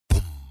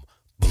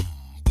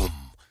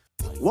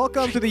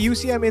Welcome to the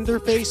UCM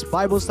Interface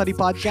Bible Study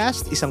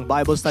Podcast, isang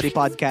Bible study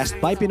podcast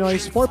by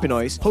Pinoys for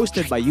Pinoys,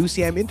 hosted by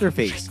UCM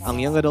Interface, ang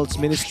young adults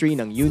ministry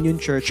ng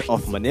Union Church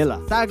of Manila.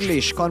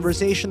 Taglish,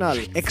 conversational,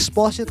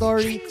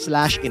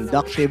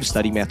 expository/inductive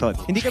study method.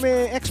 Hindi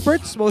kami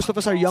experts, most of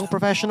us are young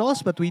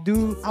professionals, but we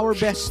do our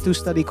best to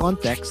study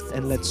context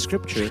and let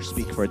Scripture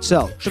speak for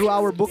itself. Through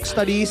our book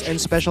studies and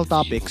special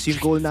topics, yung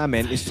goal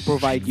namin is to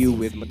provide you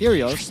with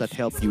materials that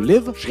help you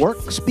live,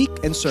 work, speak,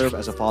 and serve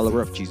as a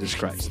follower of Jesus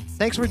Christ.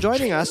 Thanks for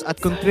joining us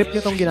at kung trip nyo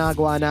tong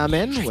ginagawa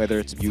namin,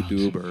 whether it's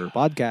YouTube or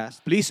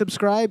podcast, please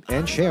subscribe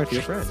and share to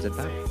your friends and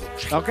family.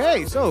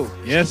 Okay, so...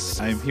 Yes,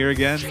 I'm here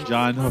again,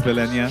 John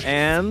Hovelenia.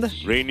 And...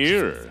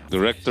 Rainier,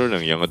 Director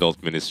ng Young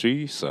Adult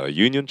Ministry sa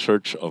Union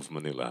Church of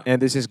Manila. And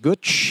this is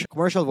Gutch,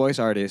 commercial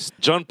voice artist.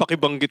 John,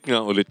 pakibanggit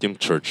nga ulit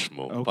yung church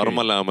mo para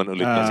malaman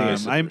ulit ng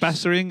listeners. I'm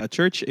pastoring a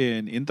church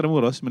in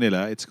Intramuros,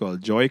 Manila. It's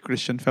called Joy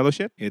Christian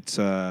Fellowship. It's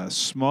a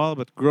small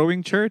but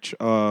growing church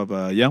of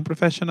young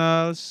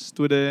professionals,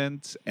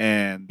 students,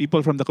 and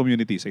people from the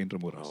community sa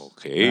Intramuros.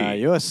 Okay.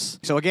 Ayos.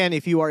 So again,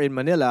 if you are in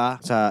Manila,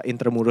 sa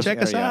Intramuros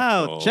Check area, us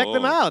out. check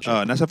them out.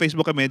 Nasa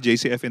Facebook kami,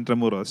 JCF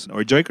Intramuros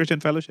or Joy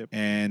Christian Fellowship.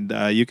 And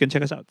you can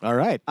check us out. All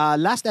right.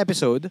 Last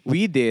episode,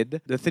 we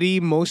did the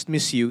 3 most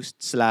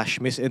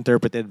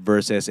misused/misinterpreted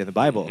verses in the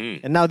Bible.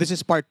 Mm-hmm. And now this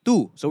is part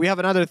 2. So we have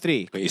another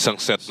 3. May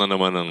isang set na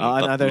naman ng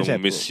Another tatlong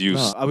set.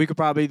 misuse. We could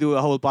probably do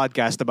a whole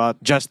podcast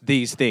about just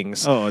these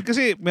things.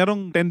 Kasi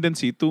merong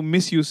tendency to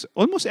misuse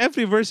almost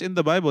every verse in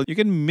the Bible. You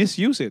can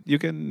misuse it. You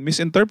can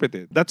misinterpret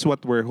it. That's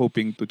what we're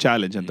hoping to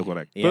challenge and to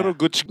correct. Yeah. Pero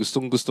Gutch,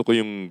 gustong-gusto ko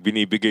yung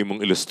binibigay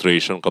mong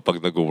illustration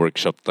kapag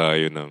nag-workshop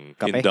tayo ng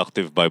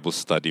inductive Bible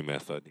study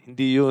method.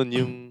 Hindi yun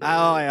yung...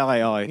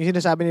 Okay. Yung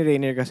sinasabi ni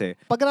Rainier kasi,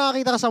 pag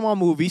nakakita ka sa mga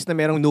movies na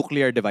merong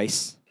nuclear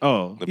device,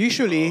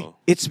 usually,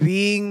 it's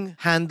being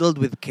handled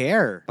with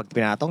care. Pag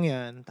pinatong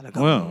yan,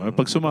 talagang...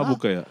 Pag sumabog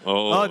kaya.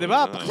 di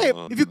ba? Kasi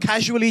if you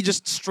casually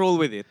just stroll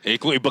with it,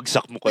 kung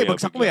ibagsak mo kaya.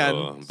 ibagsak mo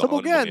yan,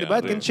 sabog yan, di ba?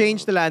 It can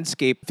change the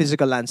landscape,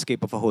 physical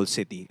landscape of a whole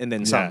city. And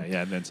then some.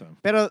 Yeah, and then some.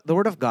 Pero the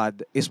Word of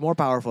God is more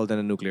powerful than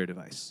a nuclear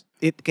device.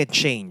 It can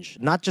change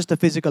not just the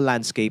physical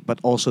landscape but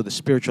also the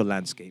spiritual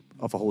landscape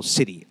of a whole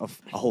city, of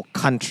a whole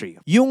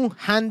country. Yung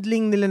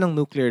handling nila ng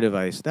nuclear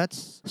device,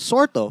 that's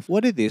sort of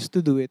what it is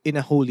to do it in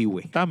a holy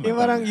way. Tama. Yung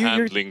parang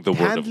Handling the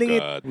Word of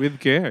God. With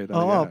care.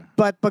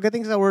 But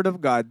pagdating sa Word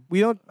of God,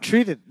 we don't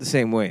treat it the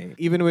same way.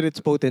 Even with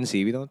its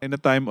potency, we don't. In a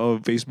time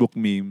of Facebook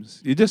memes,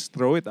 you just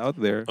throw it out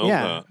there.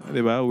 Yeah.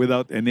 Diba?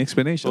 Without any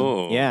explanation.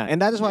 Yeah, and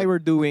that is why we're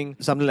doing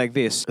something like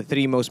this. The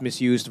 3 most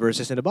misused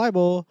verses in the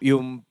Bible,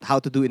 yung how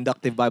to do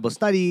inductive Bible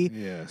study.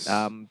 Yes.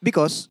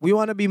 Because we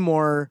want to be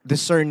more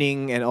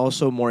discerning and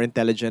also more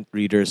intelligent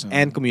readers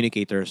and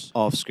communicators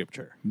of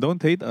Scripture.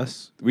 Don't hate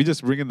us. We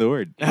just bring in the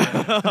word.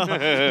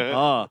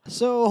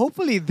 So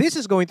hopefully this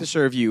is going to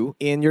serve you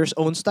in your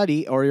own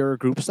study or your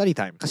group study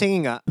time. Kasi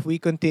nga, if we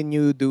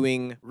continue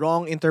doing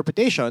wrong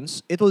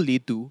interpretations, it will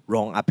lead to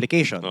wrong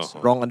applications,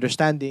 wrong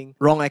understanding,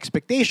 wrong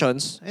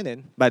expectations, and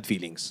then bad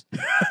feelings.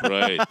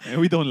 Right.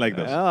 And we don't like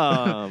those.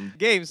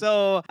 Game.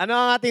 So, ano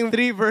ang ating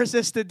 3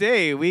 verses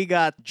today? We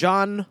got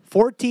John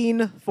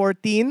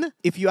 14:14.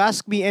 If you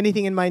ask me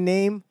anything in my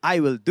name, I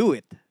will do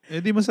it.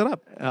 Di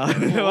masarap.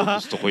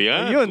 Gusto ko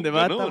yan. Yun, di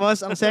ba?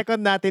 Tapos, ang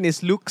second natin is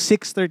Luke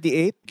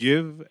 6:38.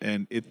 Give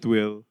and it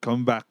will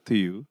come back to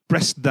you.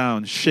 Pressed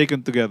down,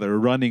 shaken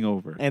together, running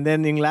over. And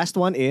then yung last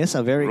one is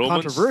a very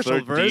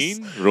controversial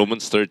verse.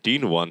 Romans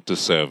 13,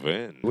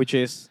 1-7. Which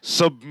is?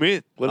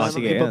 Submit. Wala nang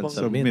sige, iba yan, bang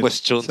submit.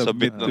 question.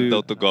 Submit lang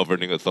daw to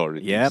governing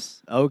authorities. Yep.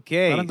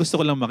 Okay. Parang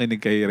gusto ko lang makinig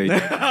kay Ray.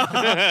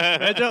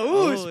 Medyo,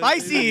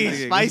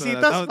 spicy.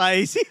 Spicy to,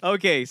 spicy.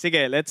 Okay,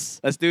 sige,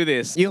 let's do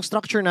this. Yung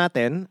structure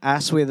natin,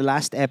 as with the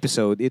last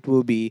episode, it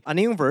will be,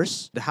 ano yung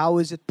verse? How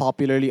is it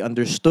popularly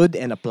understood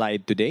and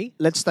applied today?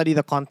 Let's study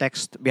the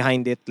context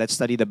behind it. Let's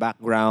study the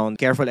background,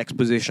 careful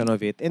exposition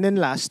of it. And then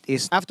last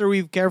is, after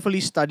we've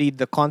carefully studied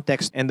the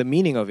context and the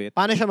meaning of it,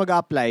 paano siya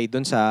mag-apply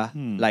dun sa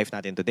life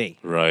natin today?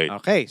 Right.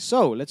 Okay,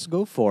 so let's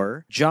go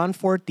for John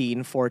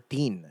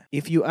 14:14.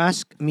 If you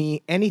ask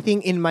me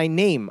anything in my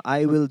name,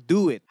 I will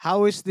do it.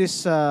 How is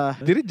this?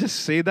 Did it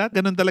just say that?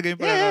 Ganun talaga yung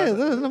Yeah,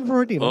 that's number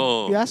 14.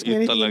 Oh, if you ask me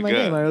yun anything in my talaga.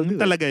 name, I will do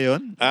it. Talaga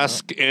yun?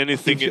 Ask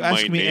anything If you in my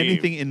ask me name.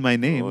 anything in my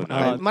name,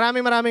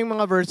 Maraming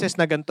mga verses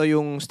na ganito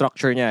yung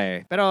structure niya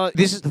eh. Pero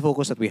this is the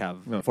focus that we have.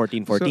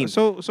 14:14.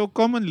 So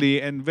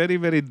commonly and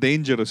very, very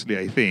dangerously,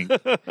 I think,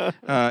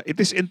 it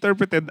is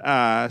interpreted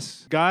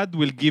as God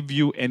will give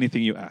you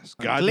anything you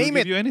ask. God Claim will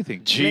it. give you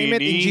anything. Claim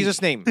it in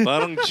Jesus' name.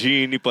 Parang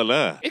genie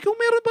pala. Kung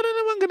meron pa na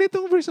naman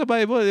ganitong verse sa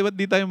Bible, di ba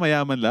di tayo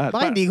mayaman lahat?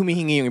 Baka hindi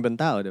humihingi yung ibang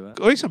tao, di ba?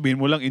 Oy, sabihin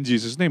mo lang in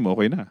Jesus' name,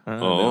 okay na.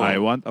 Oo. I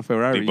want a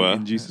Ferrari Diba?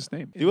 in Jesus'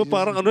 name. Di ba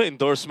parang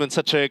endorsement sa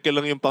cheque lang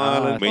lang yung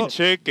pangalan. May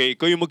check eh.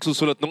 Ikaw yung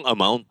magsusulat ng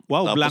amount.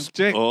 Wow, Tapos, blank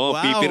check. Oo,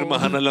 Wow.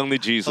 pipirmahan na lang ni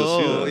Jesus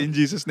yun. In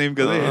Jesus' name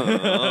kasi.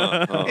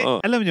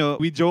 Alam nyo,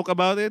 we joke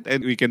about it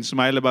and we can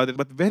smile about it,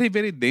 but very,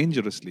 very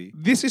dangerously,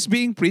 this is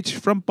being preached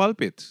from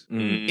pulpits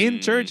in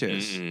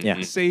churches.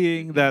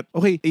 Saying that,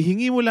 okay,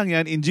 ihingi mo lang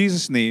yan in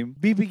Jesus' name,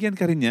 bibigyan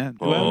ka rin yan.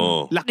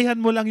 Diba? Lakihan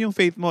mo lang yung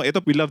faith mo.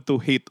 Ito, we love to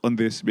hate on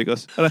this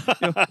because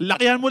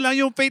lakihan mo lang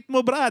yung faith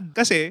mo, Brad.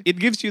 Kasi it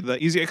gives you the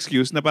easy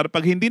excuse na para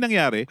pag hindi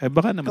nangyari, ay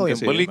baka naman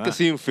kasi. Mali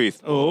kasi yung faith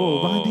mo. Oo,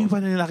 baka hindi pa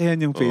nilakihan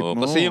yung faith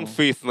mo. Kasi yung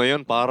faith na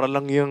yan, para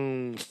lang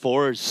yung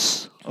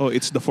force. Oh,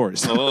 it's the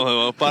force.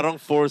 Parang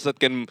force that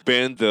can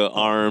bend the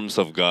arms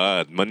of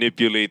God,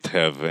 manipulate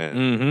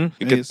heaven.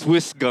 You can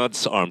twist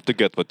God's arm to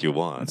get what you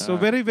want.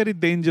 So very, very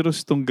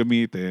dangerous tong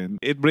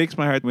gamitin. It breaks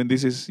my heart when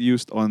this is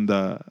used on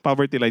the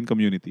poverty line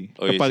community.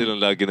 Yun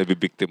silang lagi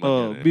nabibiktima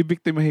niyan.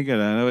 Bibiktimahin ka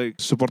na.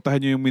 Supportahan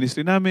nyo yung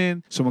ministry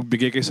namin. So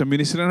magbigay kayo sa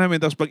ministry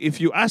namin. Tapos pag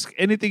if you ask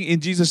anything in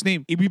Jesus'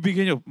 name,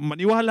 ibibigyan nyo.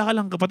 Maniwala ka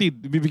lang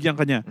kapatid. Ibibigyan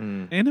ka niya.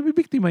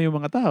 Nabibiktima yung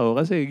mga tao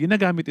kasi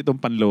ginagamit itong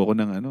panloko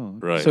ng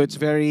ano. Right. So it's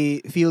very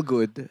feel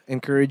good,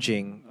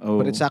 encouraging,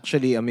 but it's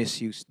actually a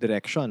misused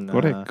direction.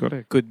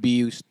 Correct. Could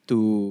be used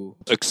to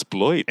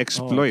exploit.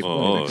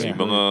 Yung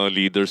mga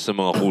leaders sa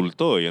mga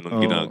kulto, yan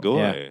ang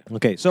ginagawa eh.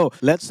 Okay, so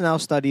let's now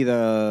study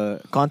the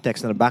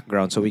context and the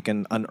background so we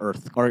can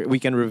unearth or we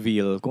can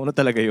reveal kung ano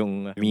talaga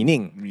yung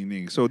meaning.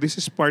 So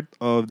this is part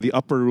of the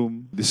upper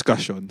room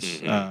discussions.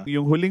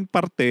 Yung huling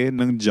parte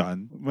ng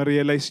John,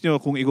 ma-realize nyo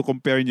kung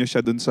i-compare nyo siya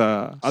dun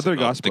sa other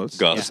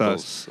Synoptic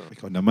Gospels.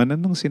 Ikaw naman,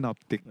 anong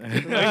synoptic?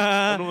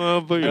 Ano nga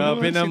ba yun?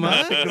 Grabe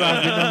naman.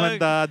 Grabe naman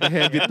the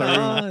heavy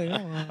term.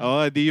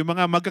 Di yung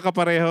mga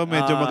magkakapareho,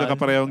 medyo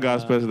magkakaparehong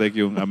Gospels like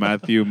yung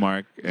Matthew,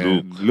 Mark,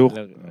 and Luke.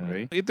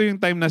 Okay? Ito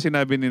yung time na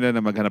sinabi nila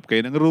na maghanap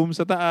kayo ng room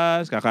sa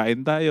taas,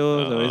 kakain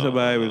tayo,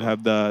 sabay-sabay, we'll have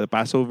the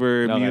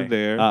Passover meal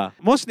there.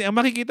 Mostly, ang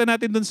makikita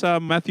natin dun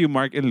sa Matthew,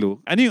 Mark, and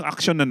Luke, ano yung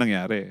action na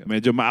nangyari?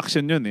 Medyo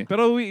ma-action yun eh.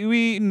 Pero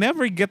we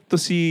never get to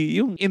see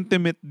yung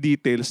intimate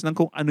details ng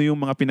kung ano yung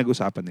mga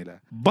pinag-usapan nila.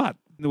 But,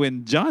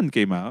 when John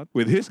came out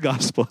with his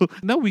gospel,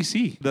 now we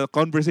see the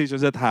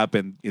conversations that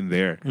happened in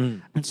there.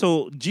 And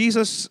so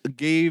Jesus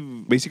gave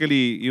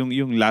basically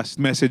yung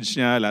last message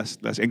niya, last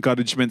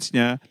encouragements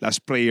niya,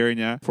 last prayer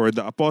niya for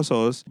the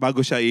apostles bago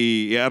siya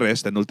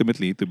i-arrest and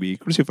ultimately to be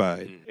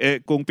crucified.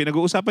 Kung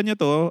pinag-uusapan niya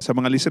to sa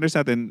mga listeners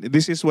natin,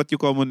 this is what you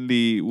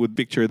commonly would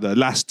picture the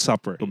Last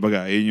Supper.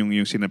 Kumbaga, yun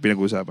yung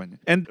pinag-uusapan niya.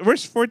 And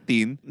verse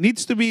 14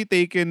 needs to be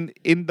taken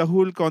in the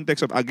whole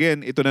context of,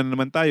 again, ito na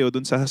naman tayo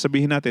dun sa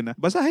sasabihin natin na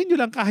basahin nyo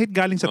lang kahit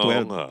galing sa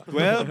 12.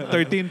 12,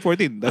 13,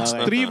 14. That's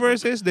 3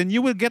 verses. Then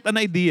you will get an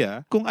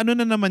idea kung ano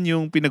na naman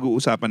yung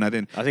pinag-uusapan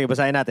natin. Sige,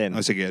 basahin natin.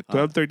 Sige,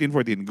 12, 13,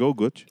 14. Go,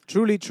 Gutch.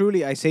 Truly,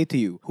 truly, I say to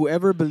you,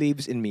 whoever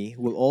believes in me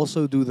will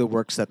also do the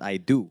works that I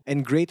do.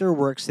 And greater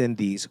works than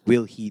these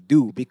will he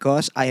do,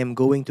 because I am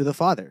going to the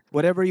Father.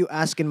 Whatever you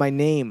ask in my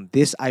name,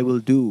 this I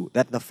will do,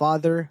 that the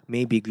Father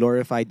may be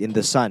glorified in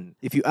the Son.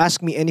 If you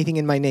ask me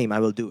anything in my name, I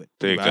will do it.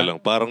 Teka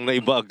lang, parang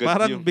naiba agad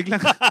Parang yung... biglang...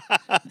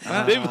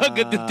 Naiba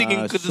agad yung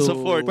tingin ko sa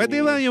 4. Pwede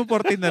ba yung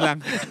 14 na lang?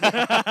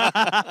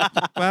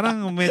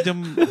 Parang medyo...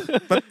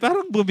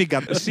 Parang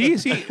bumigat. See,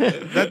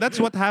 that's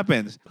what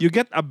happens. You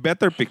get a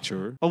better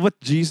picture of what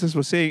Jesus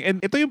was saying. And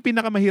ito yung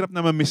pinakamahirap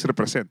na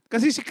ma-misrepresent.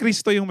 Kasi si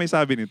Kristo yung may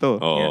sabi nito.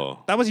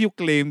 Tapos you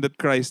claim that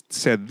Christ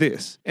said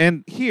this.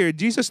 And here,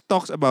 Jesus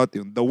talks about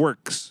the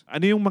works.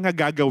 Ano yung mga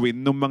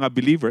gagawin ng mga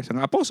believers,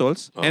 ng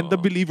apostles, and the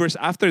believers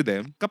after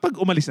them kapag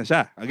umalis na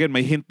siya. Again,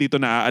 may hint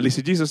dito na aalis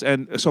si Jesus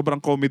and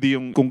sobrang comedy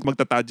yung kung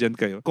magtatadyan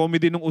kayo.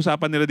 Comedy nung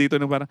usapan nila dito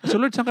ng parang, so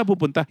Lord, saan ka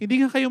pupunta?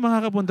 Hindi nga kayo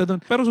makakapunta doon.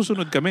 Pero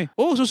susunod kami.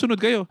 Susunod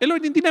kayo.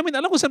 Lord, hindi namin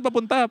alam kung saan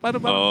papunta.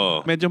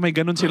 Medyo may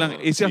ganun silang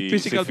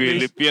physical si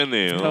Philip place. yan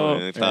eh.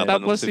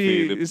 Tapos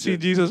si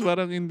Jesus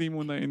parang hindi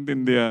mo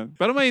naintindihan.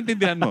 Pero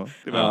maintindihan mo.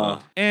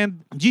 Diba?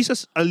 And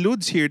Jesus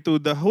alludes here to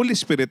the Holy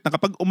Spirit na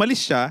kapag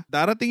umalis siya,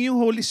 darating yung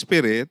Holy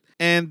Spirit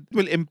and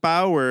will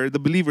empower the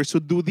believers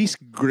to do these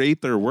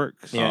greater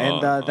works.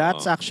 And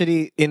that's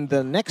actually in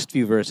the next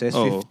few verses,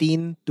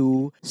 15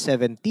 to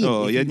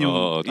 17. Yan yung...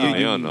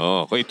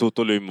 Kung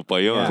itutuloy mo pa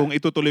yun. Kung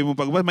itutuloy mo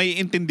pa, may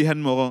intindihan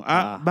mo kung,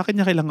 bakit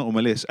niya kailangan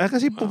umalis?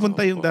 Kasi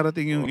pupunta yung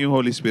darating yung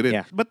Holy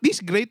Spirit. But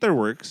these greater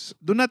works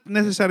do not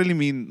necessarily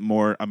mean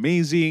more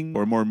amazing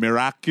or more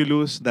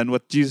miraculous than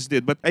what Jesus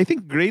did. But I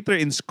think greater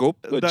in scope.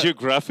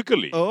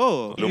 Geographically.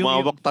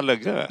 Lumawak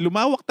talaga.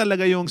 Lumawak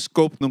talaga yung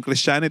scope ng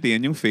Christianity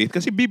and yung faith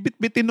kasi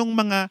bibit-bitin ng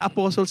mga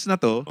apostles na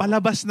to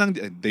palabas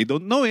ng... They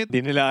don't know it. Di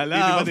nila alam.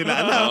 Hindi ba nila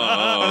alam?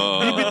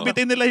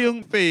 Bibit-bitin nila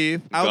yung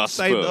faith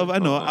outside of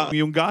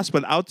yung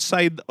gospel,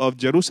 outside of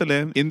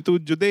Jerusalem, into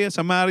Judea,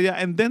 Samaria,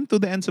 and then to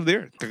the ends of the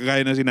earth.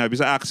 Kagaya na sinabi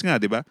sa Acts nga,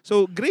 di ba?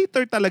 So,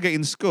 greater talaga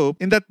in scope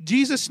in that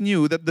Jesus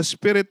knew that the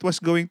Spirit was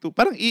going to,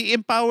 parang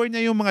i-empower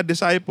niya yung mga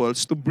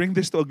disciples to bring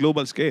this to a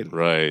global scale.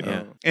 Right.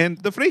 Yeah.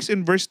 And the phrase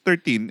in verse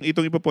 13,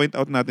 itong ipo-point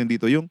out natin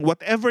dito, yung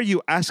whatever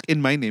you ask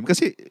in my name.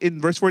 Kasi in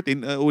verse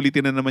 14,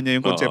 ulitin na naman niya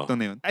yung konsepto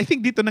na yun. I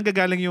think dito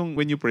nanggagaling yung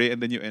when you pray and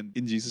then you end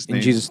in Jesus'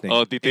 name. In Jesus' name.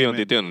 Oh, dito yun.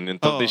 Amen. Yung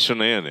tradition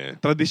na yan eh.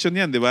 Tradition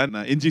yan, di ba?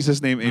 Na in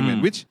Jesus' name, amen.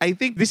 Which I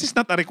think this is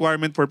not a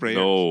requirement for prayers.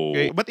 No.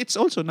 Okay? But it's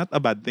also not a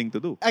bad thing to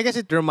do. I guess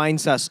it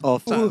reminds us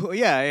of...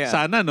 yeah.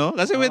 Sana, no?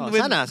 Kasi when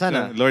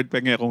sana. Lord,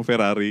 pengen akong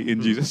Ferrari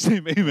in Jesus'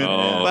 name, amen.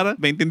 Oo. Para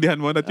maintindihan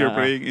mo that you're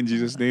praying in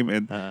Jesus' name.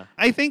 And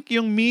I think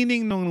yung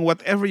meaning nung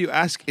whatever you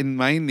ask in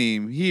my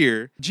name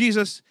here,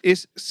 Jesus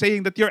is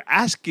saying that you're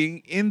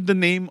asking in the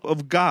name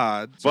of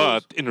God. So,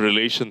 But in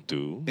relation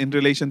to...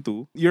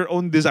 your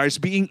own desires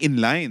being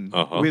in line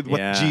with what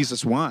Yeah.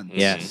 Jesus wants.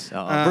 Yes.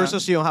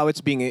 Versus yung how it's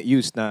being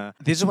used na,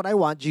 this is what I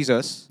want,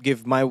 Jesus.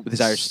 Give my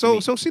desires to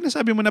me. So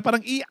sinasabi mo na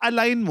parang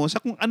i-align mo sa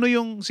kung ano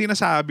yung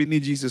sinasabi ni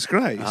Jesus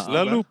Christ.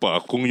 Lalo pa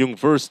kung yung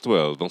verse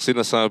 12, ang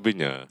sinasabi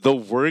niya, the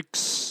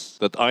works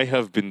that I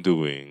have been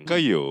doing,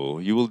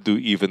 kayo, you will do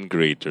even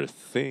greater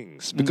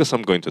things because I'm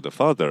going to the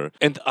Father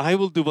and I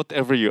will do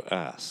whatever you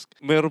ask.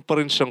 Meron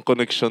pa rin siyang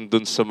connection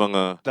dun sa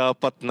mga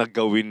dapat na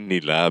gawin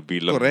nila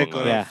bilang Correct,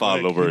 mga Yeah.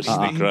 followers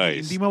ni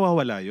Christ. Hindi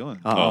mawawala yun.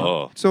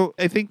 Oo. So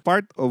I think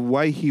part of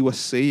why he was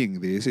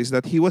saying this is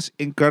that he was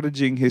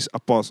encouraging his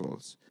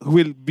apostles who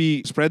will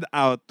be spread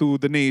out to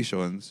the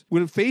nations,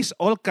 will face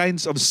all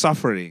kinds of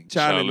suffering,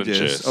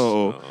 challenges.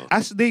 Oo.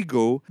 As they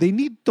go, they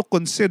need to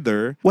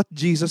consider what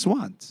Jesus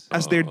wants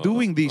as they're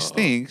doing these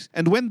things.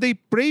 And when they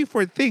pray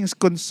for things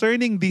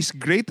concerning these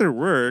greater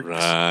works,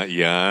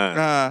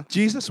 Yeah.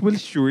 Jesus will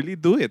surely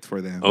do it for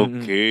them.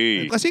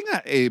 Okay. Kasi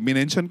nga,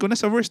 minention ko na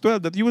sa verse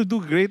 12 that you will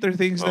do greater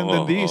things than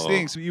these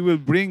things. You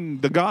will bring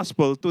the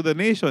gospel to the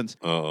nations.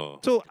 Oo.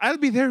 So, I'll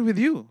be there with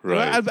you.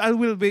 Right. I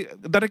will be,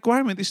 the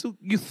requirement is to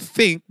you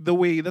think the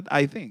way that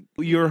I think.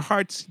 Your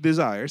heart's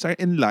desires are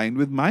in line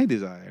with my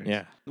desires.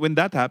 Yeah. When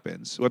that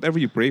happens, whatever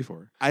you pray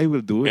for, I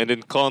will do it. And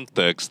in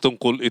context,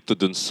 tungkol ito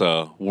dun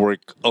sa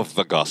work of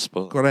the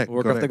gospel. Correct.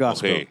 Work of the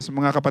gospel. Okay. Sa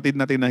mga kapatid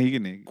natin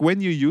nakikinig, when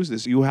you use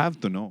this, you have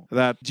to know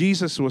that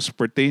Jesus was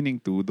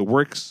pertaining to the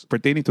works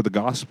pertaining to the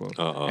gospel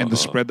and the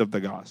spread of the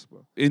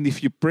gospel. And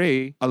if you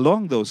pray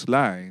along those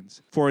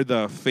lines for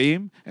the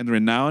fame and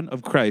renown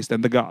of Christ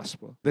and the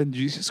gospel, then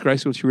Jesus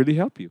Christ will surely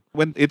help you.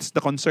 When it's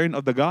the concern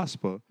of the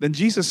gospel, then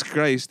Jesus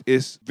Christ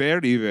is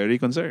very, very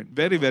concerned,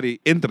 very,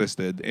 very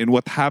interested in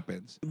what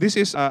happens. This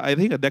is, I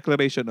think, a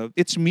declaration of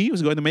it's me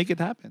who's going to make it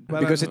happen.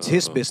 Because it's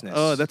his business.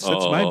 Oh, that's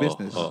my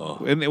business.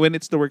 When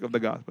it's the work of the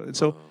gospel. And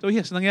so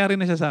yes, nangyari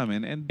na siya sa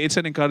amin, and it's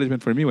an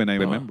encouragement for me when I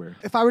remember.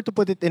 If I were to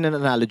put it in an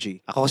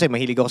analogy, ako kasi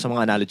mahilig ako sa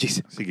mga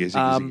analogies. Sige.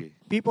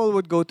 People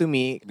would go to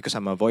me because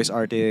I'm a voice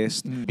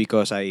artist,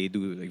 because I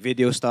do like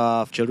video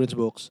stuff, children's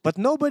books. But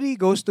nobody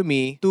goes to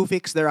me to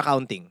fix their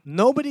accounting.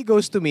 Nobody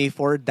goes to me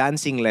for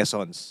dancing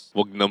lessons.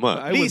 Wag naman.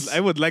 I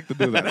would like to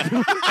do that.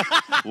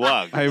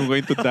 Wag. I'm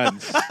going to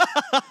dance.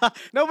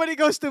 Nobody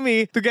goes to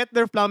me to get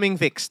their plumbing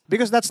fixed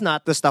because that's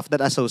not the stuff that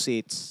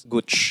associates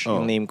Gucci,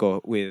 yung name ko,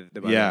 with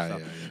the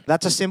stuff.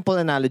 That's a simple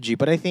analogy,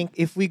 but I think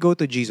if we go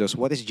to Jesus,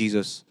 what is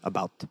Jesus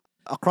about?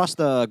 Across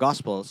the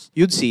Gospels,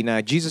 you'd see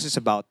na Jesus is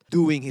about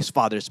doing his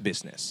Father's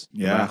business.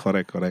 Yeah,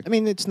 Diba? correct. I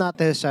mean, it's not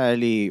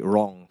necessarily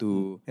wrong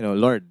to,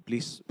 Lord,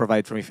 please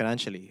provide for me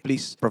financially.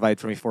 Please provide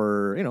for me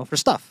for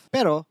stuff.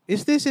 Pero,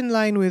 is this in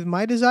line with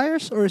my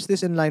desires or is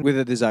this in line with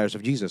the desires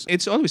of Jesus?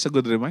 It's always a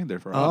good reminder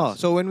for us.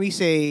 So when we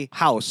say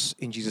house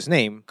in Jesus'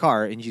 name,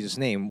 car in Jesus'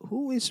 name,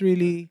 who is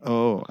really...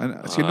 Sinong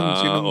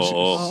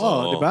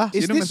diba?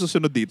 Is sinong this-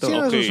 nasusunod dito?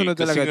 Sino nasusunod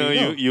kasi talaga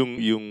nga dito?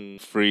 yung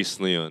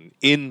phrase na yun,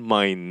 in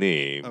my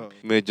name,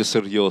 medyo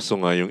seryoso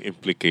nga yung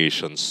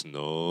implications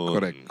no.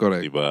 Correct.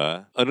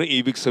 Diba? Ano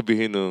ibig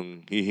sabihin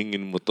nung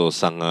hihingin mo to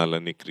sa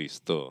ngalan ni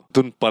Kristo?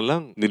 Doon pa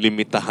lang,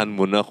 nilimitahan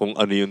mo na kung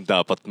ano yung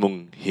dapat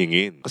mong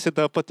hingin. Kasi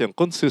dapat yung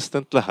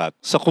consistent lahat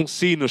sa kung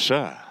sino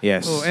siya.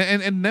 Yes.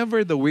 And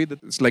never the way that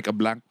it's like a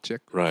blank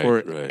check Right, for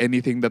right.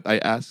 anything that I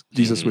ask,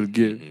 Jesus will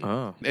give.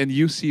 Ah. And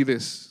you see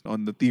this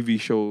on the TV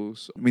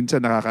shows.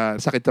 Minsan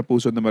nakakasakit sa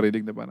puso na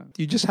marinig na parang,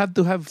 you just have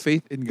to have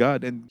faith in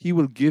God and He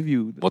will give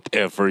you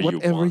Whatever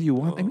you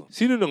want. I mean,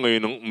 Sino na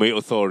ngayon ang may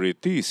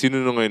authority? Sino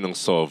na ngayon ang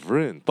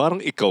sovereign? Parang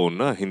ikaw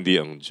na, hindi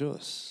ang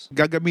Diyos.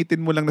 gagamitin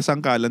mo lang na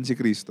sangkalan si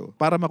Kristo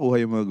para makuha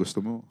yung mga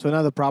gusto mo. So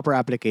now the proper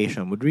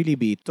application would really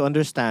be to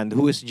understand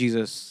who is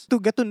Jesus, to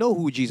get to know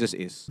who Jesus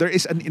is. There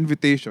is an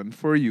invitation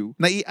for you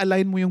na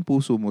i-align mo yung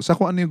puso mo sa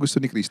kung ano yung gusto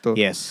ni Kristo.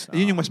 Yes.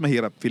 Yun yung mas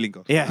mahirap, feeling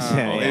ko. Yes.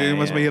 Yun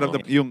yung mas mahirap.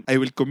 Yung I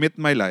will commit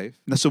my life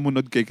na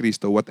sumunod kay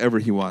Kristo, whatever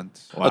He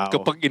wants. Wow. At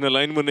kapag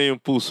inalign mo na yung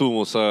puso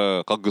mo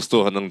sa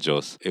kagustuhan ng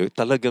Diyos,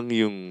 talagang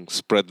yung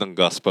spread ng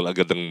gospel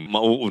agad ang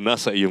mauuna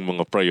sa iyong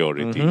mga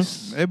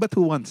priorities. But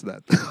who wants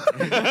that?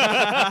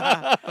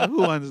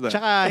 Who wants that?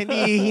 Tsaka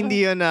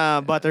hindi yun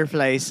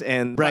butterflies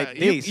and bright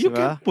days, You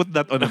diba? can put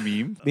that on a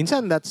meme.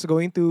 Minsan, that's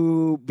going to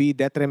be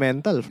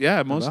detrimental.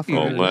 Yeah, Diba? mostly.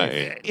 Oo nga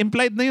eh.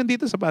 Implied na yun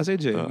dito sa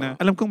passage na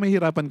alam kong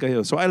mahirapan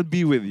kayo, so I'll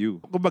be with you.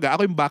 Kumbaga,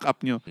 ako yung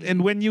backup nyo.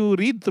 And when you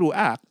read through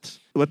Acts,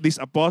 what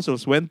these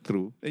apostles went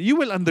through, you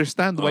will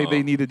understand why they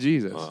needed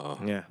Jesus.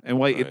 Yeah.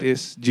 And why it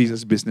is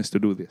Jesus' business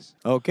to do this.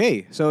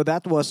 Okay, so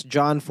that was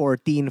John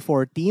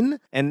 14:14.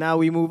 And now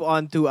we move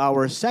on to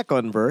our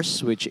second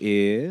verse, which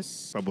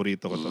is...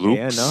 Paborito ko to.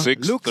 Luke Ayan, no?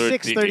 6:38. Luke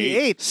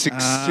 6:38.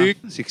 Siksik,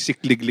 Siksik,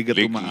 liglig at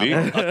liglig,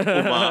 umaap. at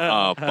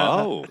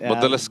umaapaw. Yeah.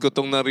 Madalas ko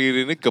itong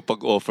naririnig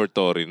kapag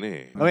offertory na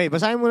eh. Okay,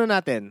 basahin muna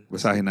natin.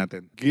 Basahin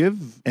natin. Give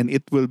and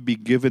it will be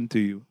given to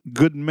you.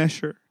 Good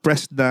measure,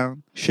 pressed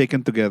down,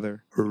 shaken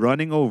together,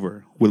 running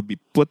over, will be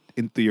put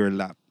into your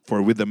lap.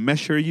 For with the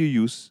measure you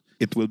use,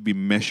 it will be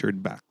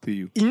measured back to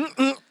you.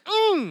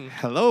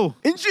 Hello.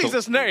 In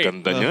Jesus' name!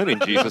 Ganda niyan. In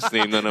Jesus'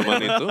 name na naman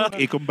ito.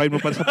 I-combine mo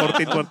pa sa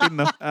 14-14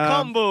 na.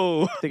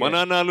 Combo!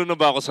 Mananalo na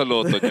ba ako sa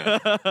loto niya?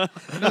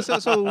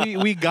 So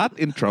we got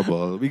in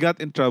trouble. We got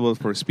in trouble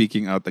for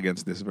speaking out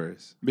against this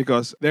verse.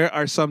 Because there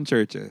are some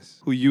churches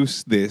who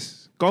use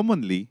this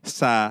commonly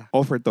sa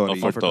offertory.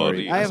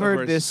 Offertory. I have As a heard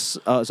verse. this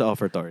sa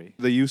offertory.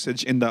 The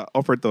usage in the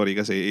offertory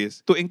kasi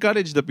is to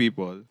encourage the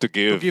people To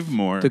give.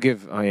 more. To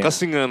give, oh yeah.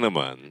 Kasi nga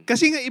naman.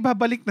 Kasi nga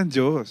ibabalik ng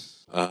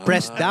Diyos.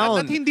 Pressed down.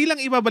 At hindi lang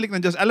ibabalik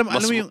ng Diyos. Alam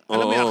mo yung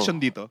action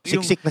dito.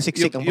 Siksik na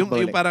siksik ang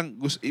pagbabalik. Yung parang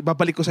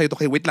ibabalik ko sa ito.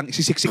 Wait lang,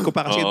 isisiksik ko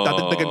pa kasi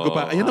dadagdagan ko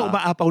pa. Ayan na,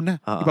 umaapaw na.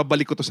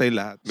 Ibabalik ko to sa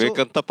lahat. May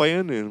kanta pa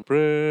yan eh.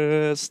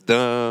 Press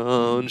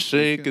down,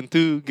 shaken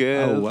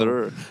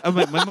together.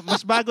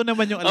 Mas bago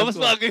naman yung alam Mas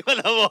ko. bagay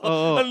wala mo.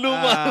 Oo. Ang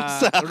luma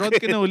sa akin. Ron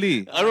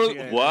Kinoli.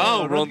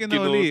 Wow, Ron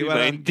Kinoli.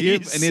 Parang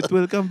give and it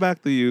will come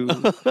back to you.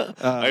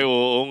 Ay,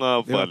 oo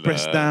nga Diba? pala.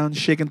 Press down,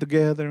 shaken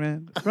together,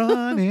 man.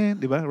 Running.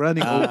 Diba?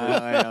 Running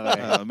over.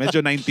 Medyo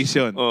 90s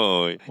yun.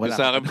 Oo. Yung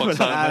sa akin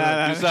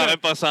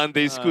pang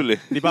Sunday school eh.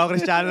 Di ba ako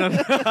Kristiyano?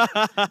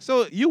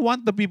 So, you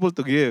want the people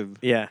to give.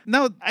 Yeah.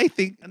 Now, I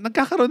think,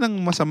 nagkakaroon ng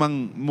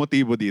masamang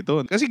motibo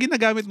dito. Kasi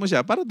ginagamit mo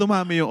siya para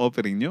dumami yung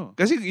offering nyo.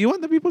 Kasi you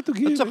want the people to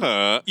give. At saka,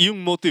 yung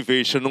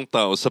motivation ng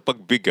tao sa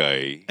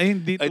pagbigay ay,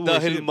 hindi ay to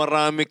dahil worship.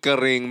 marami ka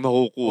ring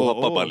makukuha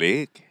Oo.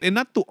 pabalik. And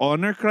not to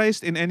honor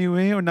Christ in any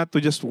way or not to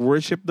just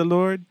worship the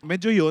Lord.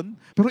 Medyo yun.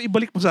 Pero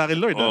ibalik mo sa akin,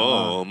 Lord.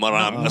 Oo,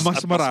 marami.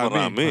 Mas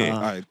marami.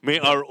 May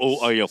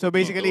ROI ako. So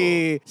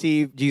basically,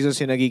 si Jesus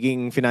yung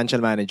nagiging financial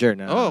manager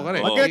na. Oo,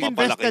 correct. Pag invest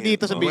ka papalakihin.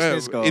 dito sa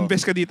business ko,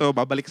 Invest ka dito,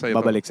 babalik sa'yo.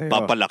 babalik sa'yo.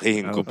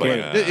 Papalakihin ko pa Okay.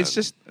 yan. It's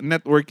just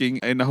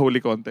networking in a holy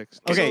context.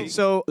 Okay,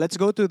 so let's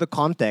go to the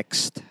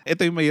context.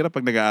 Ito yung mahirap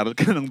pag nag-aaral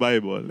ka ng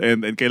Bible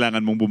and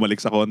kailangan mong bumalik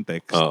sa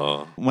context.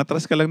 Oo.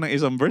 Matras ka lang ng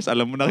isang verse,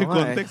 alam mo na yung Oo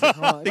nga context.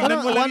 eh. Tingnan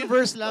mo lang. One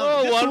verse lang.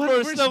 Oh, Just one one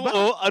verse verse lang. ba?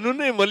 Oh, ano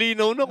na eh,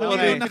 malinaw na kung ano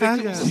Okay, yung nakaka-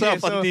 pinag-usapan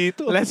Okay, so,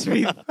 dito. Let's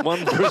read.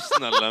 One verse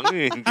na lang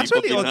eh. Hindi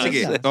Actually, pa binasa.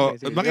 sige. Sige, Oh,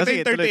 sige. makita Sige,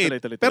 yung tuloy,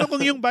 38. tuloy. Pero kung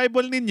yung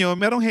Bible ninyo,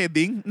 merong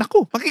heading,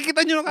 naku,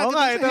 makikita nyo lang Oo agad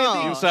nga, sa ito.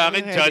 heading. Yung sa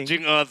akin, Heading.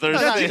 judging others.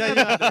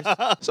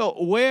 So,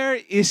 where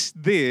is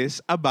this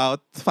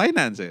about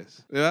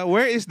finances? Diba?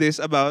 Where is this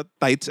about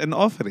tithes and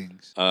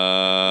offerings?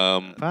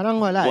 Parang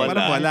wala. eh.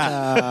 Parang wala.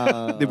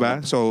 Diba?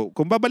 So,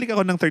 kung babalik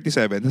ako ng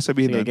 37,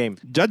 sasabihin Sige, nun, game.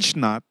 judge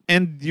not,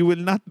 and you will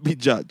not be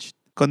judged.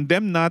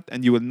 Condemn not,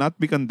 and you will not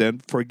be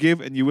condemned.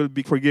 Forgive, and you will be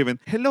forgiven.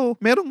 Hello,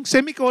 merong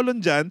semicolon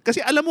dyan, kasi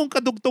alam mong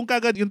kadugtong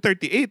kagad yung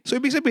 38. So,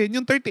 ibig sabihin,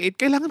 yung 38,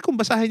 kailangan kong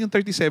basahin yung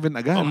 37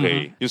 agad.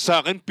 Okay. Yung sa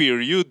akin,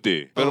 period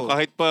eh. Pero Oo.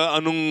 kahit pa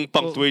anong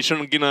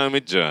punctuation ang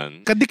ginamit dyan,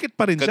 Kadikit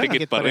pa rin siya.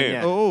 kadikit pa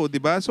rin. yan. Oo, di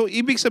ba? So,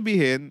 ibig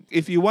sabihin,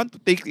 if you want to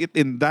take it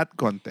in that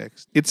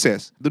context, it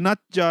says, do not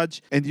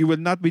judge and you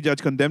will not be judged,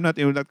 condemn not,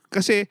 and you will not.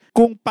 Kasi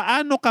kung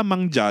paano ka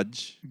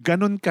mang-judge,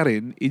 ganun ka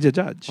rin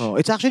i-judge. Oh,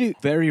 it's actually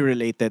very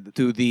related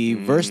to the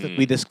verse that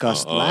we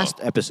discussed Oo. last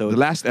episode.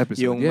 The last episode,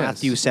 Yung yes.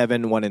 Matthew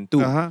 7:1 and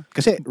 2. Aha.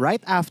 Kasi right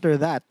after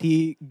that,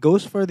 he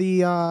goes for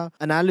the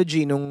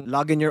analogy nung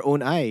log in your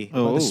own eye.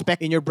 Oo. The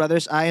speck in your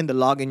brother's eye and the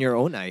log in your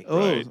own eye.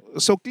 Oh, Right.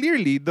 so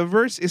clearly, the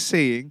verse is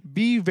saying,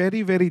 be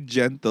very, very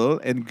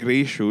gentle and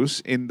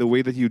gracious in the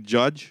way that you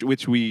judge,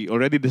 which we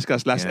already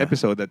discussed last Yeah.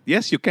 episode, that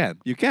yes, you can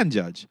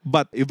judge,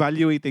 but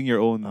evaluating your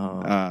own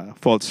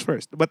faults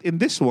first. But in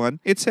this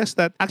one, it says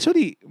that,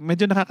 actually,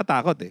 medyo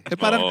nakakatakot eh.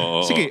 Parang,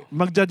 Oo. sige,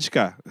 mag-judge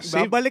ka.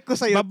 Babalik ko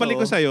sa'yo Babalik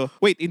to. ko sa'yo.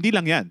 Wait, hindi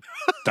lang yan.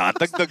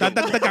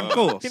 Dadagdagan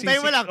ko.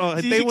 Hintayin mo lang.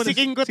 hintayin mo na.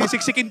 Sisiksikin ko to.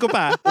 Sisiksikin ko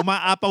pa.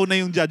 Umaapaw na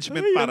yung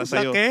judgment para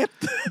sa'yo. Sakit.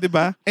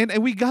 Diba? And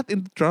we got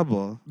into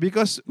trouble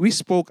because we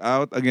spoke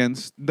out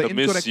against the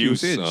incorrect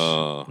misuse. usage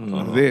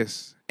of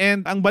this.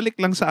 And ang balik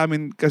lang sa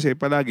amin kasi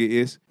palagi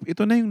is,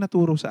 ito na yung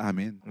naturo sa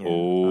amin.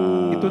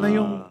 Oh. Ito na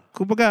yung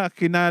kumbaga,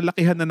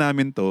 kinalakihan na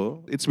namin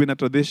to. It's been a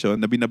tradition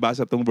na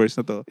binabasa tong verse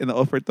na to in the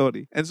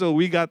offertory. And so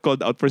we got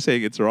called out for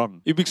saying it's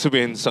wrong. Ibig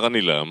sabihin sa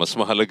kanila, mas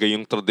mahalaga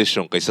yung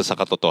tradisyon kaysa sa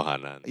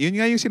katotohanan. Yun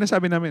nga yung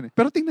sinasabi namin.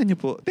 Pero tingnan nyo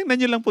po. Tingnan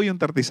nyo lang po yung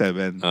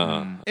 37.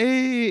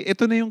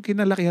 Ito na yung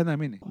kinalakihan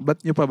namin.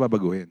 Ba't nyo pa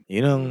babaguhin?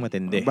 Yun ang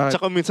matindi.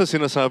 Tsaka minsan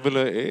sinasabi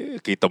na,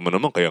 kita mo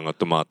naman kaya nga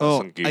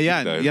tumataas ang giving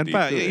ayan, dahil yan dito.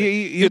 pa.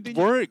 It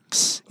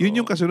works.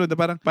 Yun yung kasunod.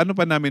 Parang, paano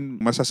pa namin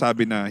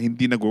masasabi na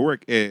hindi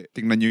nag-work?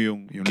 Tingnan nyo yung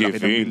laki ng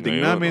Giving, building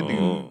ayun, namin,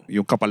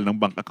 yung kapal ng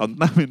bank account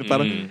namin.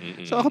 Parang,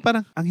 so ako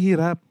parang, ang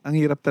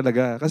hirap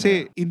talaga.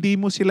 Kasi hindi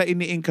mo sila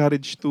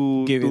ini-encourage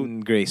to Give in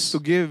grace. to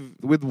give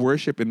with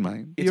worship in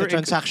mind. It's a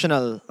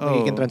transactional.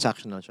 Magiging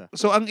transactional siya.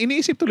 So ang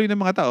iniisip tuloy ng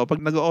mga tao, pag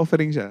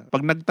nag-offering siya,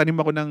 pag nagtanim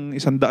ako ng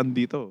 100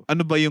 dito,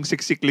 ano ba yung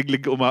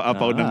siksik-liglig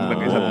umaapaw ng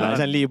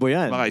 100? 1,000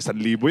 yan. Baka 1,000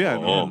 yan.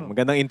 Oo.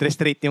 Magandang interest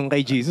rate yung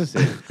kay Jesus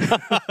eh.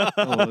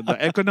 The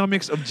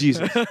economics of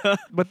Jesus.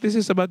 But this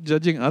is about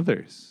judging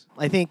others.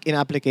 I think in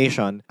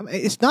application,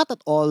 it's not at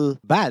all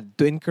bad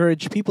to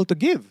encourage people to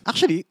give.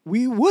 Actually,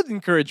 we would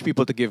encourage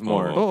people to give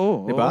more.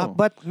 Oo. Diba?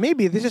 But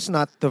maybe this is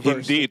not the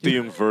verse. Hindi ito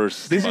yung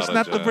verse. This is para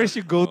not the dyan. verse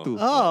you go to.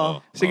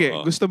 Oh. Sige,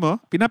 gusto mo?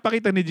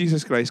 Pinapakita ni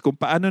Jesus Christ kung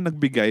paano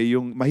nagbigay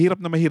yung mahirap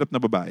na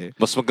babae.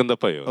 Mas maganda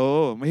pa yun.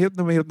 Oo, mahirap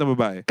na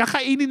babae.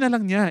 Kakainin na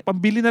lang niya.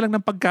 Pambili na lang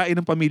ng pagkain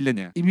ng pamilya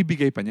niya.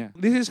 Ibibigay pa niya.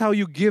 This is how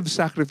you give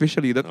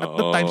sacrificially that at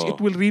the times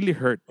it will really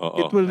hurt.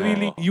 It will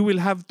really, you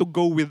will have to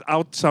go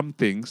without some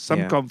things,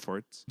 some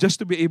comforts, just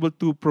to be able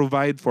to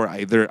provide for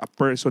either a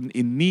person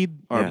in need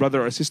or brother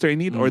or sister in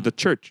need or the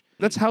church.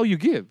 That's how you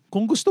give.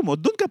 Kung gusto mo,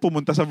 doon ka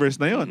pumunta sa verse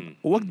na yon.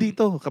 Huwag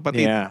dito,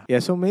 kapatid. Yeah.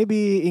 So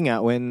maybe,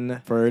 Inga,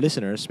 when, for our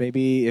listeners,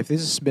 maybe if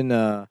this has been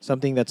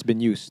something that's been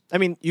used. I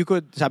mean, you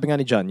could, sabi nga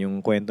ni John,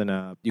 yung kwento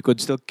na, you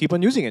could still keep on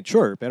using it,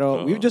 sure.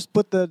 Pero we've just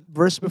put the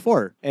verse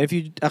before. And if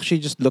you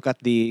actually just look at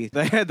the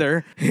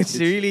header, it's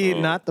really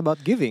not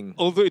about giving.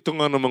 Although ito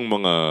nga namang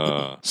mga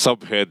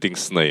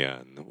subheadings na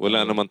yan,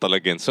 wala naman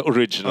talaga yan sa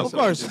original Of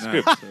course.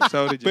 script.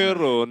 Sa original.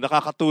 Pero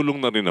nakakatulong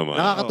na rin naman.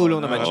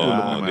 Nakakatulong naman siya.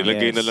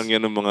 Nilagay na lang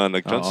yan ng mga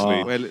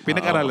nag-translate. Well,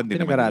 pinag-aralan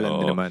din naman. Pinag-aralan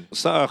din naman.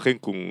 Sa akin,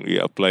 kung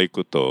i-apply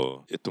ko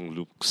to, itong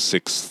Luke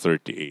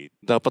 6:38,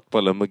 dapat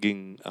pala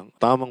maging ang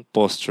tamang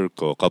posture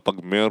ko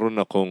kapag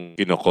meron akong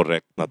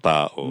kinokorek na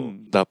tao,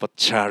 dapat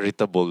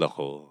charitable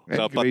ako.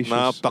 Dapat gracious.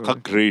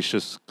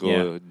 napaka-gracious ko.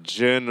 Yeah.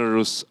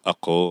 Generous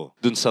ako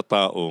dun sa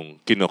taong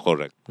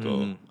kinokorek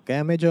ko.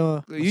 Kaya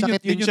medyo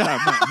sakit din Yun yung siya.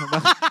 tama.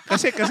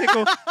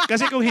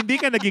 kasi kung hindi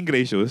ka naging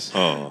gracious,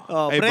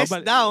 Press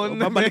down.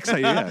 babalik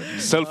sa'yo yan.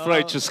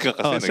 Self-righteous ka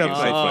kasi. Naging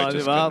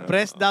self-righteous diba? ka na.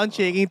 Press down,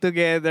 shaking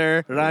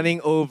together, running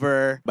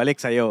over,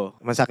 balik sa'yo.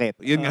 Masakit.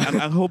 Yun nga,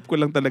 ang hope ko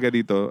lang talaga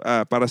dito,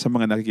 para sa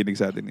mga nakikinig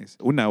sa atin is,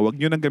 una, wag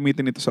nyo nang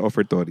gamitin ito sa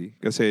offertory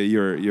kasi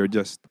you're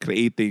just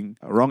creating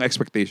wrong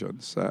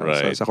expectations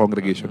sa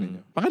congregation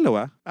ninyo.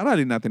 Pangalawa,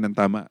 aralin natin ng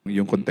tama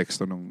yung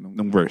konteksto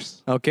ng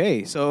verse.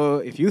 Okay,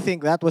 so if you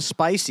think that was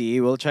spicy,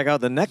 we'll check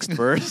out the next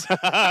verse.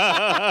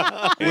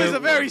 It was a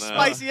very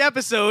spicy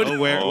episode.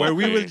 Where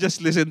we will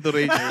just listen to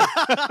Ranger.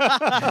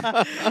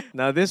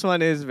 Now this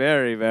one is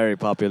very, very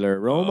popular.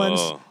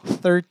 Romans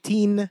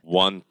 13,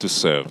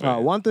 1-7.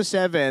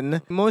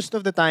 1-7. Most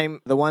of the time,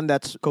 the one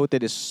that's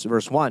quoted is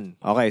verse 1.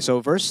 Okay, so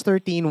verse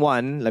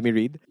 13:1, let me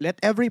read. Let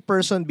every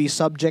person be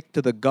subject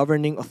to the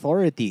governing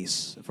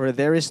authorities, for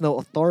there is no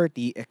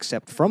authority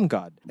except from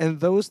God, and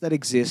those that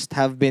exist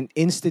have been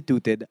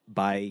instituted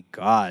by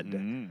God.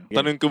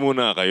 Tanong ko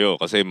muna kayo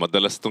kasi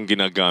madalas itong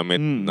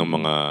ginagamit ng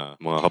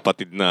mga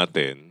kapatid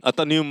natin. At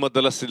ano yung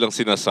madalas silang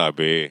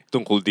sinasabi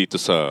tungkol dito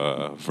sa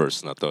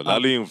verse na to?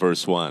 Lalo yung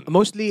verse 1.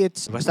 Mostly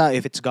it's, basta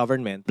if it's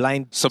government,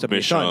 blind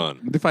submission.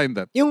 Submission. Define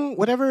that. Yung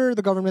whatever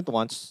the government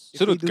wants,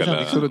 if Sunod they do ka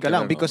something, lang. sunod ka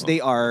lang because they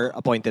are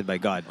appointed by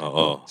God.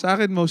 Oo. Sa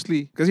akin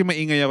mostly, kasi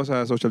maingay ako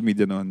sa social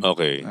media noon.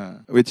 Okay.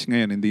 Which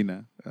ngayon hindi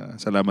na.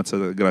 Salamat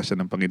sa grasya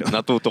ng Panginoon.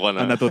 Natuto ka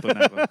na. Natuto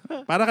na ako.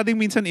 Para ka ding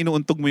minsan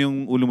inuuntog mo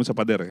yung ulo mo sa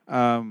pader.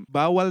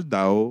 Bawal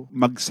daw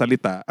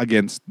magsalita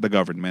against the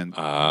government.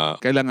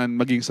 Kailangan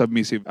maging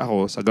submissive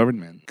ako sa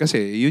government.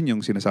 Kasi yun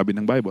yung sinasabi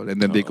ng Bible. And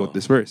then they quote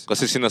this verse.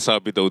 Kasi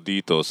sinasabi daw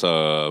dito sa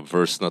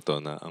verse na to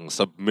na ang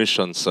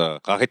submission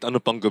sa kahit ano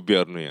pang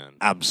gobyerno yan,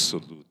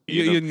 absolute.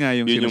 Yun nga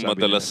yung yun yung sinasabi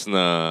madalas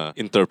na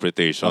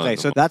interpretation. Okay,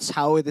 so that's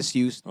how it is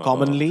used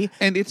commonly.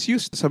 And it's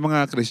used sa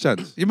mga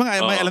Christians. Yung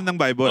mga may alam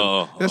ng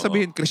Bible. Kaya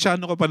sabihin,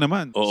 Kristyano ka pa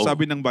naman.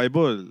 Sabi ng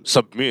Bible,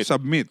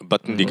 submit.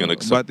 Ba't hindi ka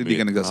nag-submit? Ba't hindi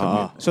ka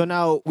nagsasubmit? So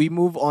now we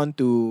move on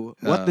to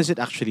what does it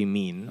actually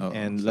mean,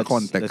 and let's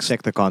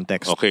check the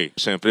context. Okay,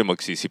 siyempre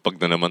magsisipag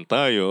na naman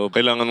tayo.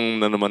 Kailangan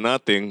na naman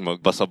nating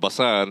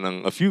magbasa-basa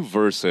ng a few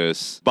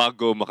verses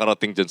bago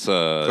makarating dyan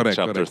sa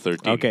chapter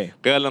 13. Okay.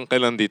 Kaya lang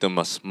kailan dito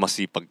mas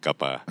masipag ka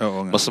pa.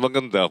 Oo nga. Mas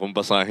maganda kung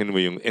basahin mo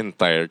yung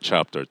entire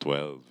chapter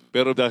 12.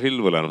 Pero dahil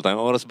wala naman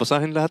tayong oras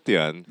basahin lahat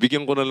yan,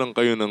 bigyan ko na lang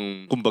kayo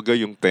ng, kumbaga,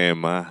 yung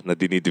tema na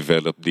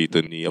dinidevelop dito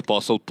ni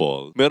Apostle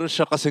Paul. Meron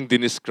siya kasing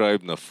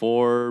dinescribe na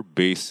 4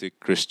 basic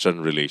Christian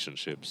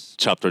relationships.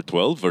 Chapter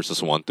 12, verses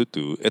 1 to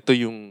 2, ito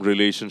yung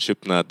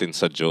relationship natin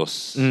sa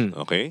Diyos.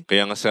 Okay?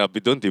 Kaya nga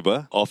sabi doon, di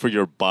ba? Offer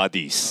your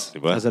bodies. Di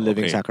ba? As a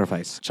living Okay.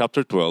 sacrifice.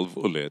 Chapter 12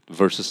 ulit,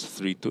 verses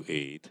 3 to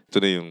 8. Ito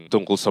na yung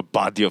tungkol sa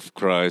body of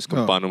Christ,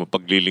 kung paano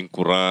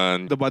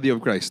mapaglilingkuran. The body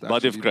of Christ.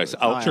 Body of Christ.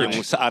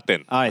 Yung sa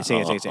atin. Okay,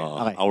 sige.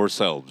 Okay.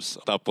 Ourselves.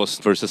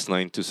 Tapos verses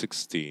 9 to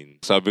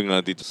 16. Sabi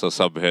nga dito sa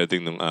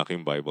subheading ng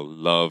aking Bible,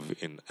 Love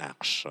in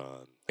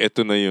Action.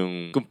 Ito na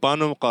yung kung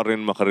paano ka rin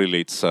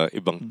makarelate sa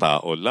ibang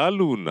tao,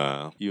 lalo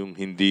na yung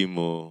hindi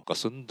mo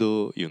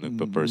kasundo, yung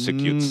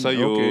nagpa-persecute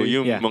sa'yo, okay.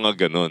 yung Yeah. mga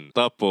ganon.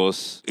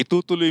 Tapos,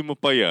 itutuloy mo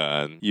pa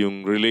yan,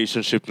 yung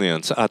relationship na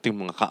yan sa ating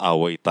mga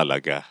kaaway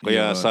talaga.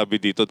 Kaya Yeah.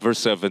 sabi dito, verse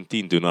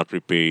 17, do not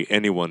repay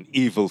anyone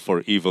evil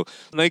for evil.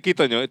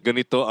 Nakikita nyo,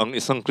 ganito ang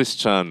isang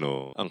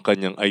Kristiyano, ang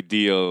kanyang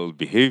ideal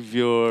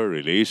behavior,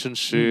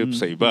 relationship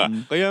sa iba.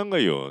 Kaya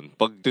ngayon,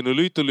 pag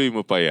tinuloy-tuloy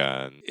mo pa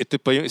yan, ito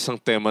pa yung isang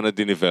tema na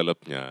dinevelop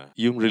niya,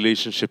 yung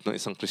relationship ng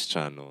isang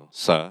Kristiyano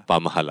sa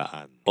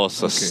pamahalaan o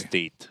sa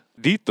state.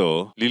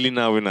 Dito,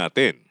 lilinawin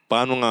natin.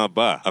 Paano nga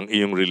ba ang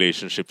iyong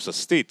relationship sa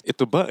state?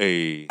 Ito ba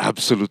ay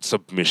absolute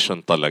submission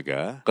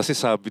talaga? Kasi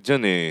sabi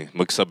dyan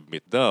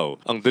mag-submit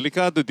daw. Ang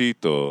delikado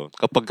dito,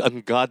 kapag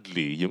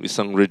ungodly yung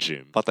isang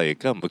regime, patay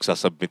ka,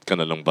 magsasubmit ka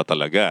na lang ba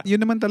talaga?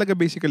 Yun naman talaga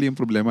basically yung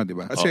problema, di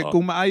ba? Kasi Oo.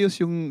 kung maayos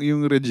yung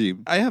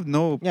regime, I have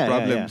no Yeah,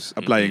 problems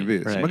applying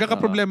this. Right.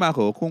 Magkakaproblema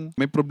ako kung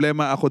may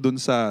problema ako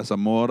dun sa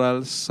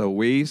morals, sa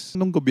ways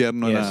ng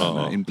gobyerno Yes.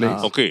 na in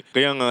place. Okay,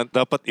 kaya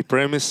nga dapat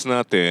i-premise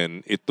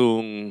natin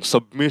itong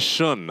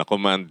submission na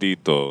command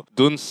dito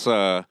dun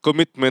sa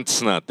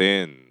commitments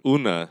natin.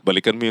 Una,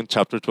 balikan mo yung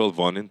chapter 12,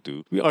 1 and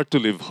 2. We are to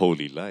live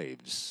holy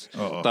lives.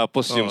 Oo.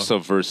 Tapos yung sa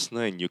verse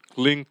 9, you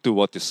cling to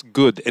what is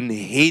good and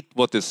hate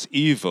what is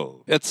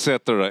evil,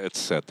 etc.,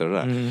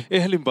 etc.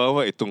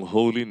 Halimbawa, itong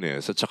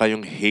holiness at saka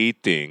yung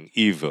hating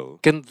evil,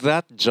 can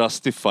that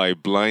justify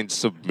blind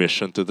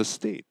submission to the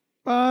state?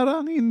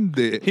 Parang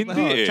hindi.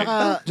 Hindi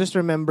Tsaka, just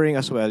remembering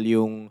as well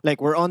yung,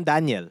 like, we're on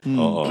Daniel.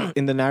 Oo.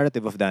 In the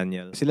narrative of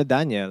Daniel, sila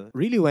Daniel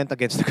really went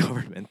against the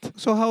government.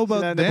 So how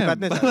about Sila them?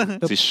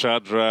 Nebuchadnezzar. Si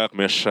Shadrach,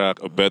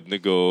 Meshach,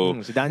 Abednego,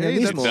 Si Daniel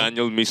Hey, mismo.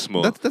 Daniel mismo.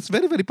 That's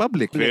very, very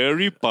public.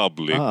 Very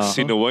public.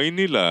 Sinuway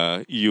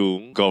nila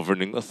yung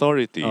governing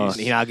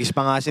authorities. Hinagis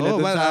pa nga sila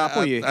dun well, sa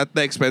apoy at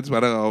the expense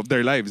parang of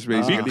their lives,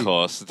 basically.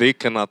 Because they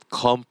cannot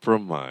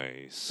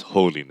compromise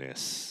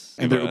holiness.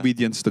 And their Diba?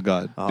 obedience to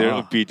God. Their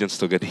obedience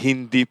to God.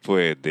 Hindi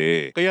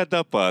pwede. Kaya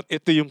dapat,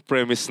 ito yung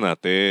premise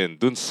natin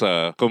dun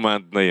sa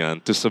command na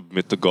yan to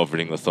submit to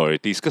governing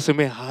authorities kasi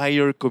may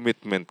higher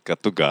commitment ka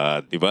to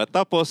God. Diba?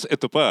 Tapos,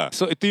 ito pa.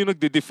 So, ito yung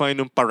nagde-define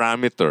ng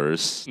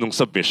parameters ng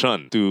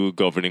submission to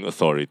governing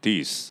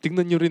authorities.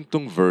 Tingnan nyo rin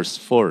tong verse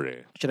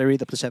 4 Should I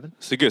read up to 7?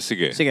 Sige,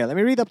 sige. Sige, let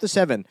me read up to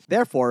 7.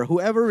 Therefore,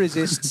 whoever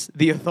resists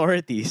the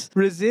authorities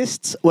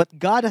resists what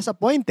God has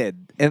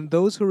appointed, and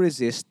those who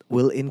resist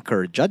will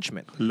incur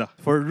judgment. Hala.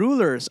 For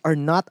rulers are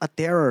not a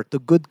terror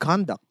to good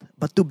conduct,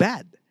 but to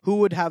bad,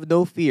 who would have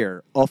no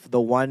fear of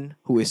the one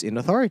who is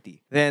in authority.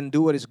 Then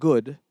do what is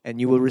good,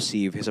 and you will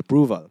receive his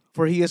approval.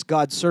 For he is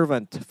God's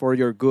servant for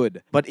your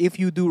good. But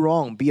if you do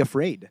wrong, be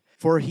afraid.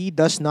 For he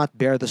does not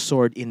bear the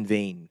sword in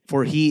vain.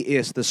 For he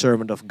is the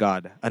servant of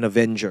God, an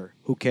avenger,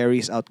 who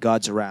carries out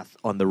God's wrath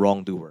on the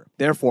wrongdoer.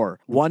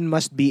 Therefore, one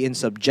must be in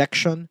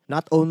subjection,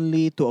 not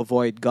only to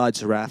avoid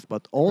God's wrath,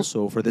 but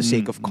also for the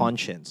sake of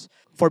conscience.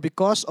 For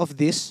because of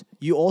this,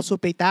 you also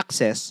pay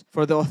taxes,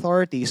 for the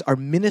authorities are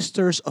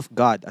ministers of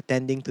God,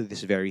 attending to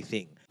this very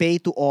thing. Pay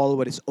to all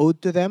what is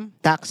owed to them,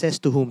 taxes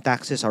to whom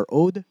taxes are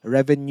owed,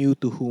 revenue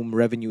to whom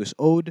revenue is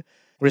owed,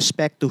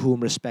 respect to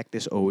whom respect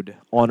is owed,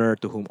 honor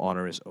to whom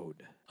honor is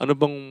owed. Ano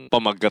bang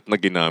pamagat na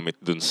ginamit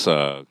dun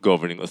sa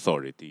governing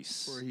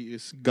authorities? For he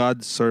is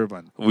God's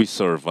servant We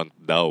servant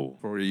daw.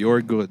 for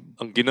your good.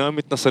 Ang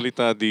ginamit na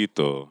salita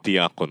dito,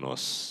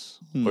 diakonos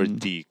or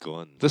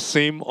deacon. The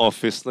same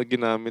office na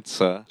ginamit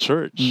sa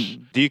church.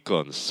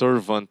 Deacon,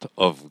 servant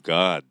of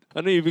God.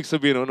 Ano ibig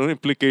sabihin nun? Anong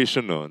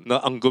implication nun?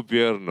 Na ang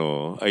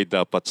gobyerno ay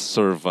dapat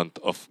servant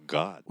of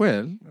God.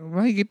 Well,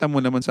 makikita mo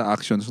naman sa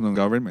actions ng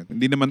government.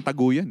 Hindi naman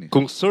tago yan eh.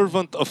 Kung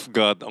servant of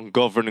God ang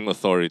governing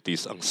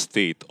authorities, ang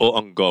state o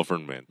ang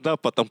government,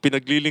 dapat ang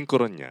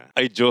pinaglilingkuran niya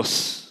ay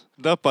Diyos.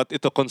 Dapat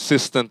ito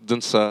consistent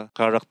dun sa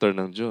character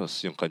ng Diyos,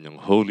 yung kanyang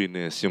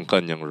holiness, yung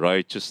kanyang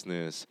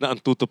righteousness, na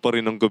ang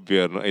tutuparin ng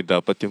gobyerno ay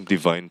dapat yung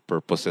divine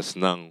purposes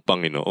ng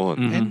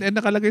Panginoon. And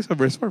nakalagay sa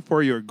verse 4,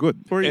 for your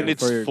good. And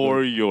it's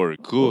for your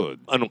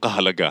good. Anong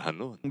kahalagahan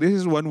nun? This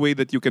is one way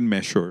that you can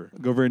measure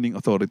governing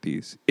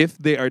authorities if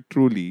they are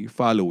truly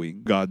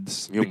following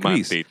God's Yung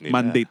decrees.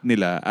 mandate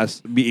nila. As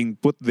being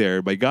put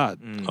there by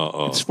God.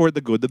 Oo. It's for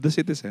the good of the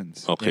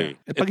citizens. Okay.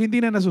 Pag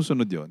hindi na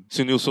nasusunod yon,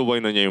 Sinusuway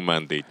na niya yung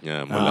mandate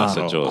niya mula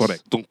sa Oo, Diyos.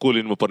 correct.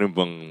 Tungkulin mo pa rin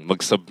bang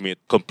mag-submit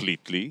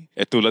completely?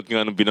 Tulad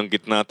nga ng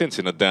binanggit natin,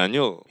 sina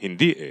Daniel,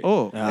 hindi eh.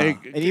 Oh, And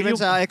even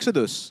sa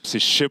Exodus. Si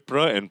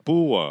Shipra and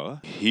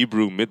Puah,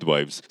 Hebrew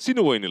midwives,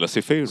 sinuway nila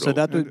si Pharaoh. So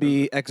that would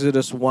be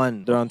Exodus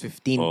 1, around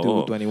 15 to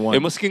Oo. 21.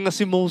 Maski nga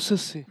si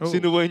Moses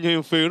sinuway niya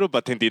yung Pharaoh,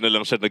 ba't hindi na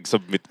lang siya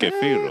nag-submit kay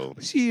Pharaoh?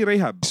 si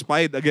Rahab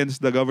spied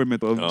against the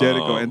government of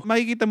Jericho, and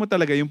makikita mo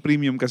talaga yung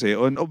premium kasi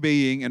on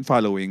obeying and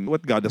following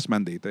what God has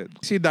mandated.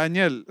 Si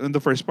Daniel, in the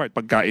first part,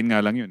 pagkain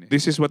nga lang yun eh.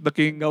 This is what the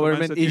king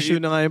Government commands that you issue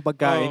eat. na nga yung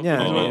pagkain niya.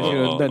 Oo, Hindi niya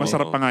sinundan eh.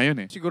 Masarap pa nga yun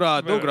eh.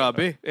 Sigurado,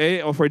 grabe.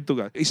 Offered to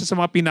God. Isa sa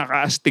mga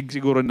pinaka-astig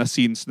siguro na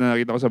scenes na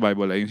nakita ko sa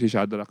Bible ay yung si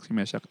Shadrach, si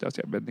Meshach, at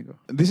si Abednego.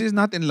 This is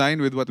not in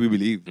line with what we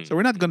believe. So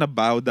we're not gonna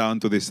bow down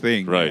to this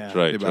thing. Right, Yeah.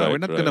 right, Diba? right.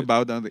 We're not gonna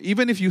bow down.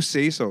 Even if you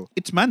say so,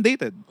 it's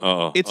mandated.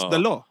 It's the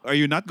law. Are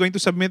you not going to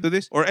submit to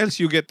this? Or else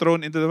you get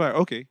thrown into the fire.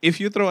 Okay. If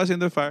you throw us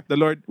into the fire, the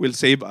Lord will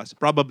save us.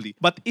 Probably.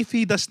 But if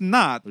He does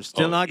not, We're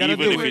still not gonna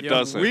even do if it. he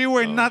doesn't.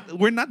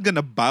 we're not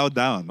gonna bow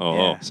down.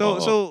 Oo.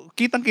 So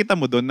kitang-kita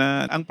mo doon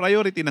na ang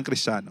priority ng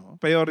Kristiyano,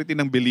 priority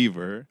ng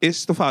believer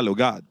is to follow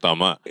God.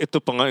 Tama. Ito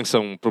pa nga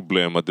isang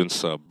problema dun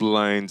sa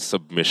blind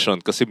submission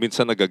kasi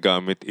minsan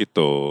nagagamit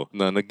ito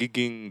na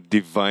nagiging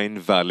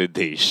divine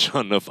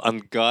validation of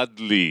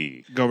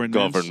ungodly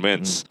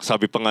governments.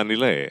 Sabi pa nga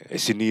nila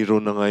si Nero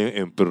na nga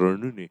yung emperor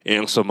nun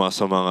ang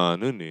sama-sama nga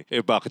nun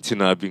bakit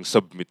sinabing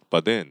submit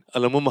pa din?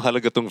 Alam mo,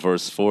 mahalaga tong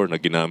verse 4 na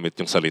ginamit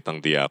yung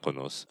salitang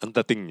diakonos. Ang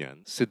dating niyan,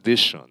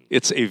 sedition.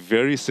 It's a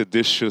very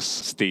seditious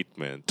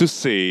statement to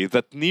say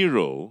that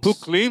Nero, who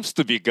claims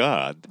to be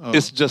God,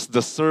 is just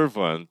the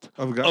servant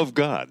of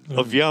God,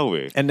 of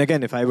Yahweh. And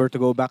again, if I were to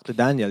go back to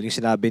Daniel, yung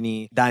sinabi ni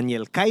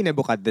Daniel kay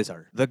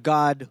Nebuchadnezzar, the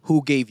God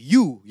who gave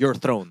you your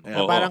throne.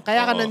 Oo, Parang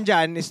kaya ka oo.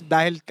 nandyan is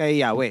dahil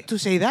kay Yahweh. To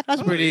say that,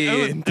 that's pretty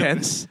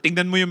intense.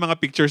 Tingnan mo yung mga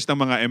pictures ng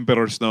mga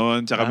emperors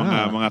noon, tsaka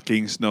mga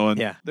kings noon.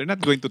 Yeah. They're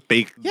not going to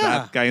take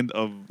Yeah. that kind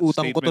of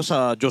Utang ko to statement.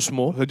 sa Diyos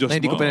mo, Sa Diyos na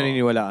hindi ko mo.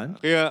 pinaniniwalaan.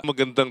 Kaya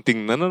magandang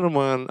tingnan na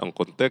naman ang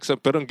kontekst.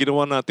 Pero ang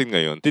ginawa natin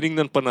ngayon,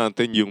 tiningnan pa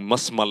natin yung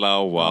mas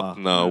malawak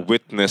na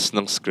witness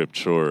ng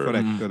Scripture.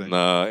 Correct.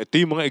 Na ito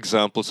yung mga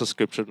examples sa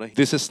Scripture na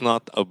this is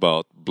not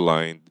about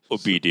blind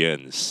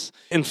obedience.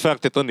 In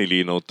fact, ito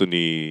nilinaw to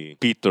ni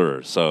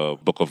Peter sa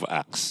Book of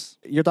Acts.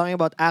 You're talking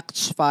about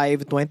Acts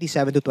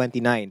 5:27 to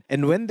 29.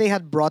 And when they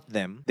had brought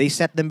them, they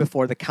set them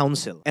before the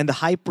council. And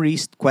the high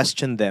priest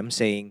questioned them,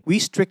 saying,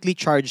 "We strictly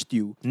charged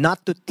you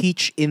not to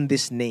teach in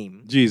this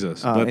name."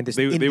 Jesus. Ah, But in this-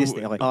 they, in they, this would-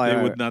 name. Okay. they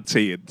Oh, would not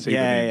say it. Say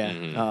the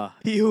name.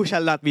 He who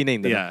shall not be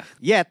named. Yeah.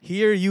 Yet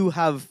here you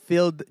have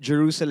filled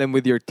Jerusalem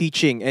with your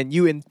teaching, and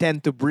you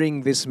intend to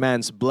bring this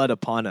man's blood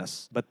upon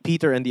us. But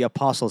Peter and the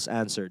apostles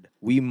answered,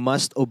 "We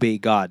must obey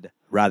God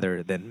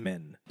rather than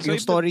men." So Yung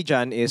if story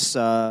dyan is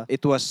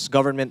it was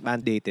government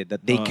mandated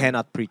that they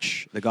cannot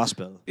preach the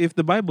gospel. If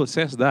the Bible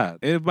says that,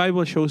 if the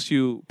Bible shows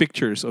you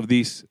pictures of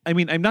these, I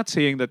mean, I'm not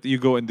saying that you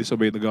go and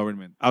disobey the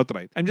government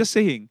outright. I'm just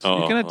saying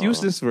you cannot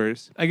use this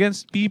verse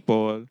against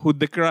people who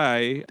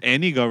decry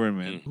any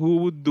government,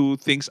 who would do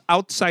things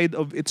outside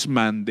of its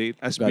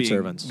mandate as God's being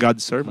servants.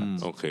 God's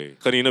servants. Okay.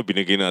 Kanina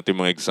binigay natin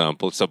mga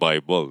examples sa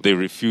Bible. They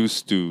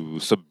refuse to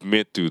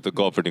submit to the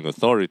governing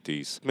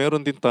authorities.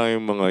 Meron din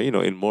tayong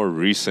mga, in more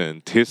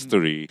recent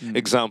history,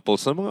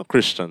 examples ng mga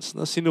Christians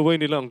na sinuway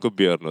nila ang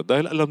gobyerno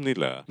dahil alam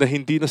nila na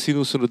hindi na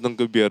sinusunod ng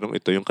gobyernong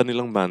ito yung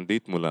kanilang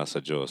mandate mula sa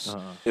Diyos.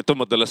 Ito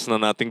madalas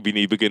na nating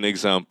binibigay na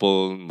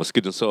example,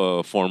 maski dun sa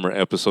former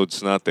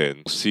episodes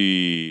natin, si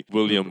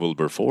William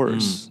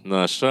Wilberforce,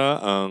 na siya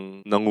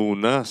ang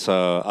nanguna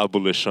sa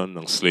abolition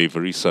ng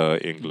slavery sa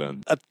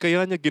England. At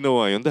kaya niya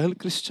ginawa yun dahil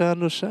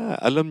Kristiyano siya.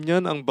 Alam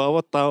niyan ang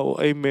bawat tao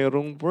ay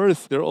merong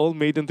worth. They're all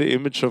made in the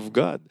image of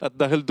God. At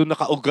dahil doon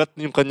nakaugat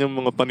yung kanyang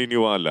mga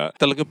paniniwala,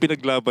 talagang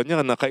pinaglaban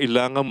niya na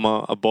kailangan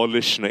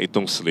ma-abolish na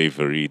itong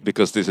slavery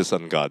because this is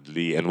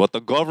ungodly. And what the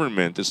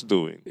government is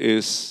doing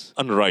is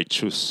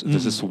unrighteous.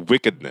 This is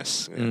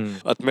wickedness.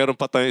 At meron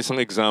pa tayong isang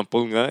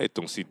example nga,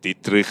 itong si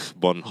Dietrich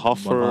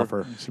Bonhoeffer,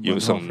 Bonhoeffer. yung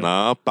isang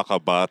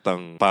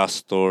napakabatang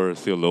pastor,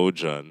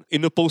 theologian.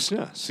 Inoppose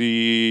niya si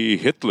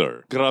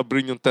Hitler. Grabe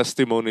rin yung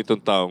testimony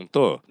itong taong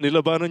to.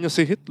 Nilabanan niya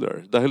si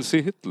Hitler dahil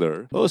si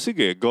Hitler,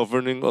 sige,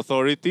 governing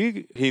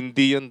authority,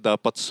 hindi yan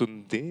dapat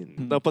sundin.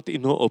 Dapat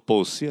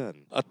ino-oppose yan.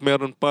 At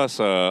meron pa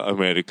sa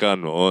Amerika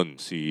noon,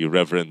 si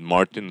Reverend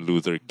Martin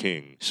Luther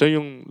King. Siya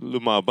yung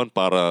lumaban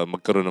para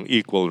magkaroon ng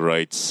equal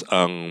rights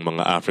ang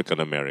mga African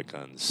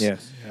Americans.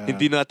 Yes.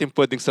 Hindi natin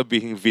pwedeng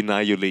sabihin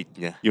violate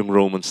niya yung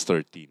Romans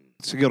 13.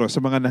 Siguro, sa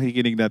mga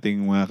nakikinig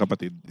nating mga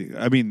kapatid,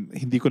 I mean,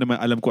 hindi ko naman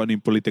alam kung ano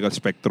yung political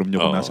spectrum nyo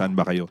kung nasaan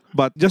ba kayo.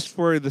 But just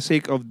for the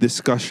sake of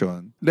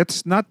discussion,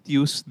 let's not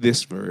use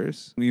this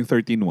verse, yung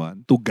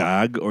 13:1, to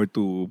gag or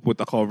to put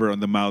a cover on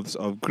the mouths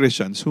of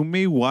Christians who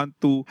may want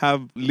to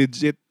have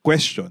legit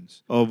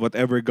questions of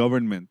whatever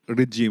government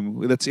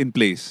regime that's in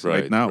place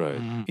right now.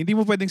 Hindi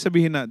mo pwedeng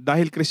sabihin na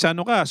dahil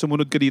Kristiyano ka,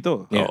 sumunod ka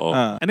dito.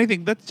 Yeah. And I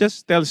think that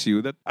just tells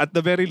you that at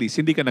the very least,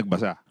 hindi ka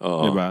nagbasa.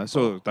 Diba?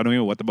 So,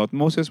 tanongin mo, what about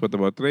Moses? What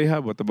about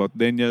Rahab? What about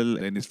Daniel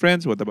and his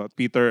friends? What about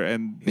Peter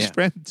and his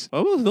friends?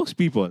 All of those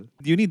people.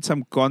 You need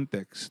some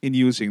context in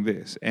using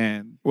this.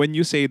 And when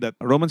you say that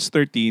Romans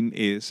 13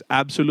 is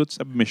absolute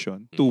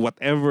submission to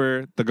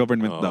whatever the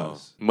government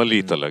does.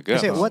 Mali talaga.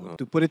 Kasi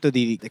to put it to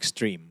the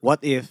extreme, what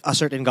if a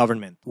certain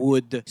government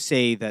would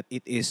say that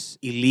it is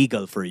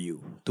illegal for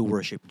you to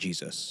worship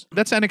Jesus?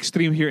 That's an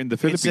extreme here in the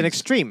Philippines. It's an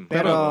extreme.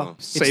 Pero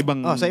sa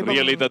ibang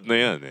realidad na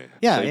yan eh.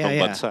 Yeah, sa ibang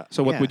bansa.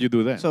 So what would you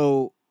do then?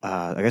 So,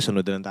 I guess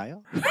sunod na lang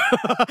tayo.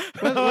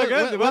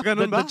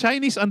 The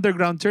Chinese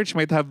underground church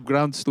might have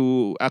grounds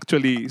to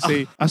actually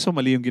say, so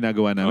mali yung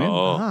ginagawa namin.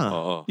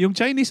 Yung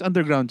Chinese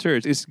underground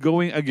church is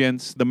going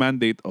against the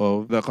mandate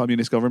of the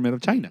communist government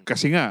of China.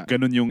 Kasi nga,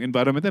 ganun yung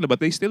environment nila.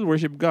 But they still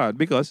worship God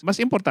because mas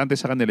importante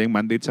sa kanila yung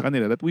mandate sa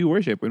kanila that we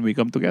worship when we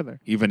come together.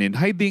 Even in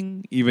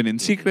hiding, even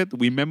in secret,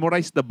 we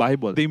memorize the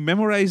Bible. They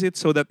memorize it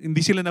so that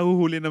hindi sila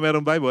nahuhuli na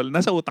merong Bible.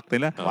 Nasa utak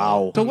nila.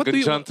 Wow. So what do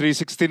you... John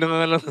 3:16 na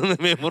nga lang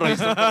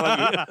na-memorize na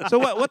parang.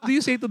 So what do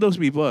you say to those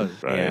people?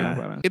 Right.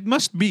 Yeah. It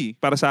must be,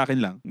 para sa akin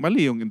lang,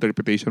 mali yung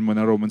interpretation mo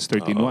ng Romans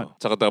 13:1.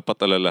 Tsaka dapat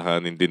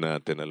alalahanin din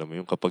natin, alam mo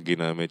yung kapag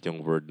ginamit yung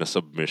word na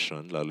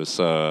submission, lalo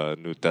sa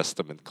New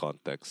Testament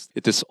context,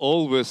 it is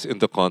always in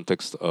the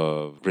context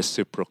of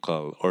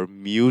reciprocal or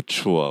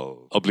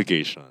mutual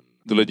obligation.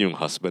 Tulad yung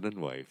husband and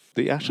wife,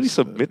 they actually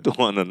submit to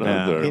one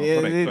another.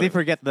 They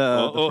forget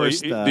the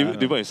first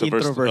di ba, sa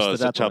intro verse to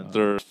sa that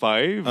chapter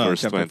 5,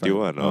 verse chapter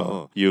 21.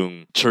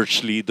 Yung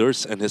church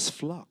leaders and his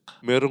flock.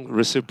 Merong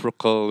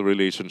reciprocal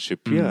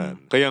relationship yan.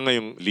 Kaya nga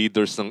yung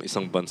leaders ng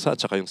isang bansa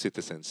at saka yung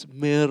citizens,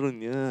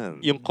 meron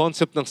yan. Yung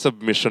concept ng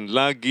submission,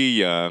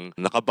 lagi yang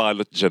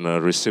nakabalot dyan na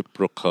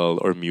reciprocal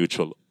or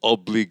mutual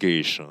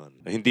obligation.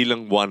 Hindi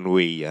lang one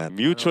way yan.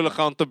 Mutual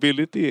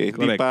accountability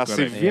Hindi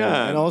passive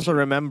yan. And also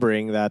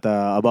remembering that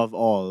above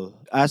all,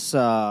 as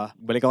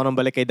balik ako ng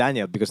balik kay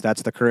Daniel because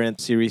that's the current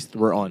series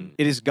we're on,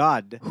 it is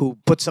God who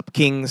puts up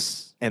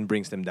kings and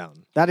brings them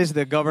down. That is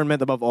the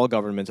government above all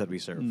governments that we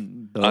serve.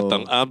 So, at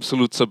ang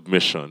absolute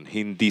submission,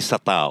 hindi sa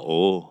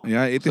tao.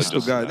 Yeah, it is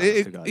to God.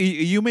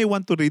 You may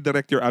want to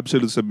redirect your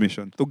absolute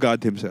submission to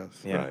God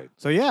Himself. yeah. Right.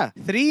 So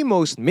 3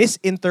 most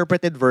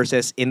misinterpreted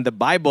verses in the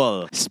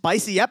Bible.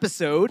 Spicy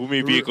episode.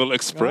 Bumibicol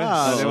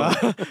Express. Diba?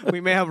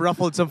 We may have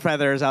ruffled some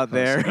feathers out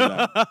there.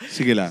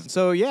 Sige lang.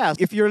 So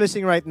if you're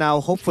listening right now,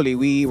 hopefully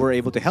we were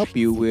able to help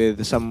you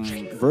with some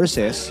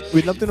verses.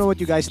 We'd love to know what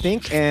you guys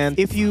think, and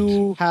if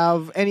you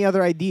have any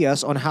other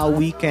ideas on how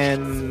we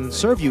can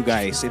serve you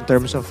guys in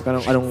terms of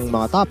anong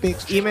mga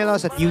topics, email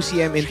us at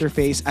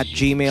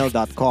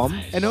ucminterface@gmail.com,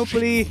 and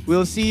hopefully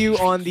we'll see you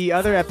on the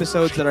other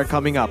episodes that are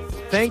coming up.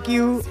 Thank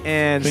you,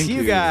 and see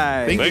you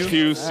guys. Thank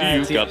you. See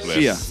you. God bless.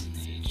 See ya.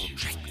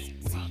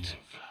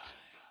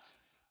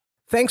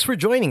 Thanks for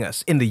joining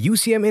us in the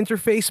UCM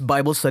Interface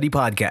Bible Study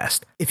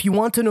Podcast. If you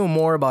want to know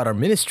more about our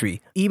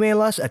ministry,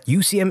 email us at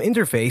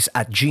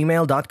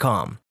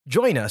ucminterface@gmail.com.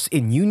 Join us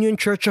in Union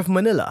Church of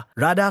Manila,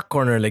 Rada,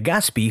 Corner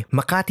Legazpi,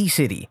 Makati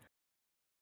City.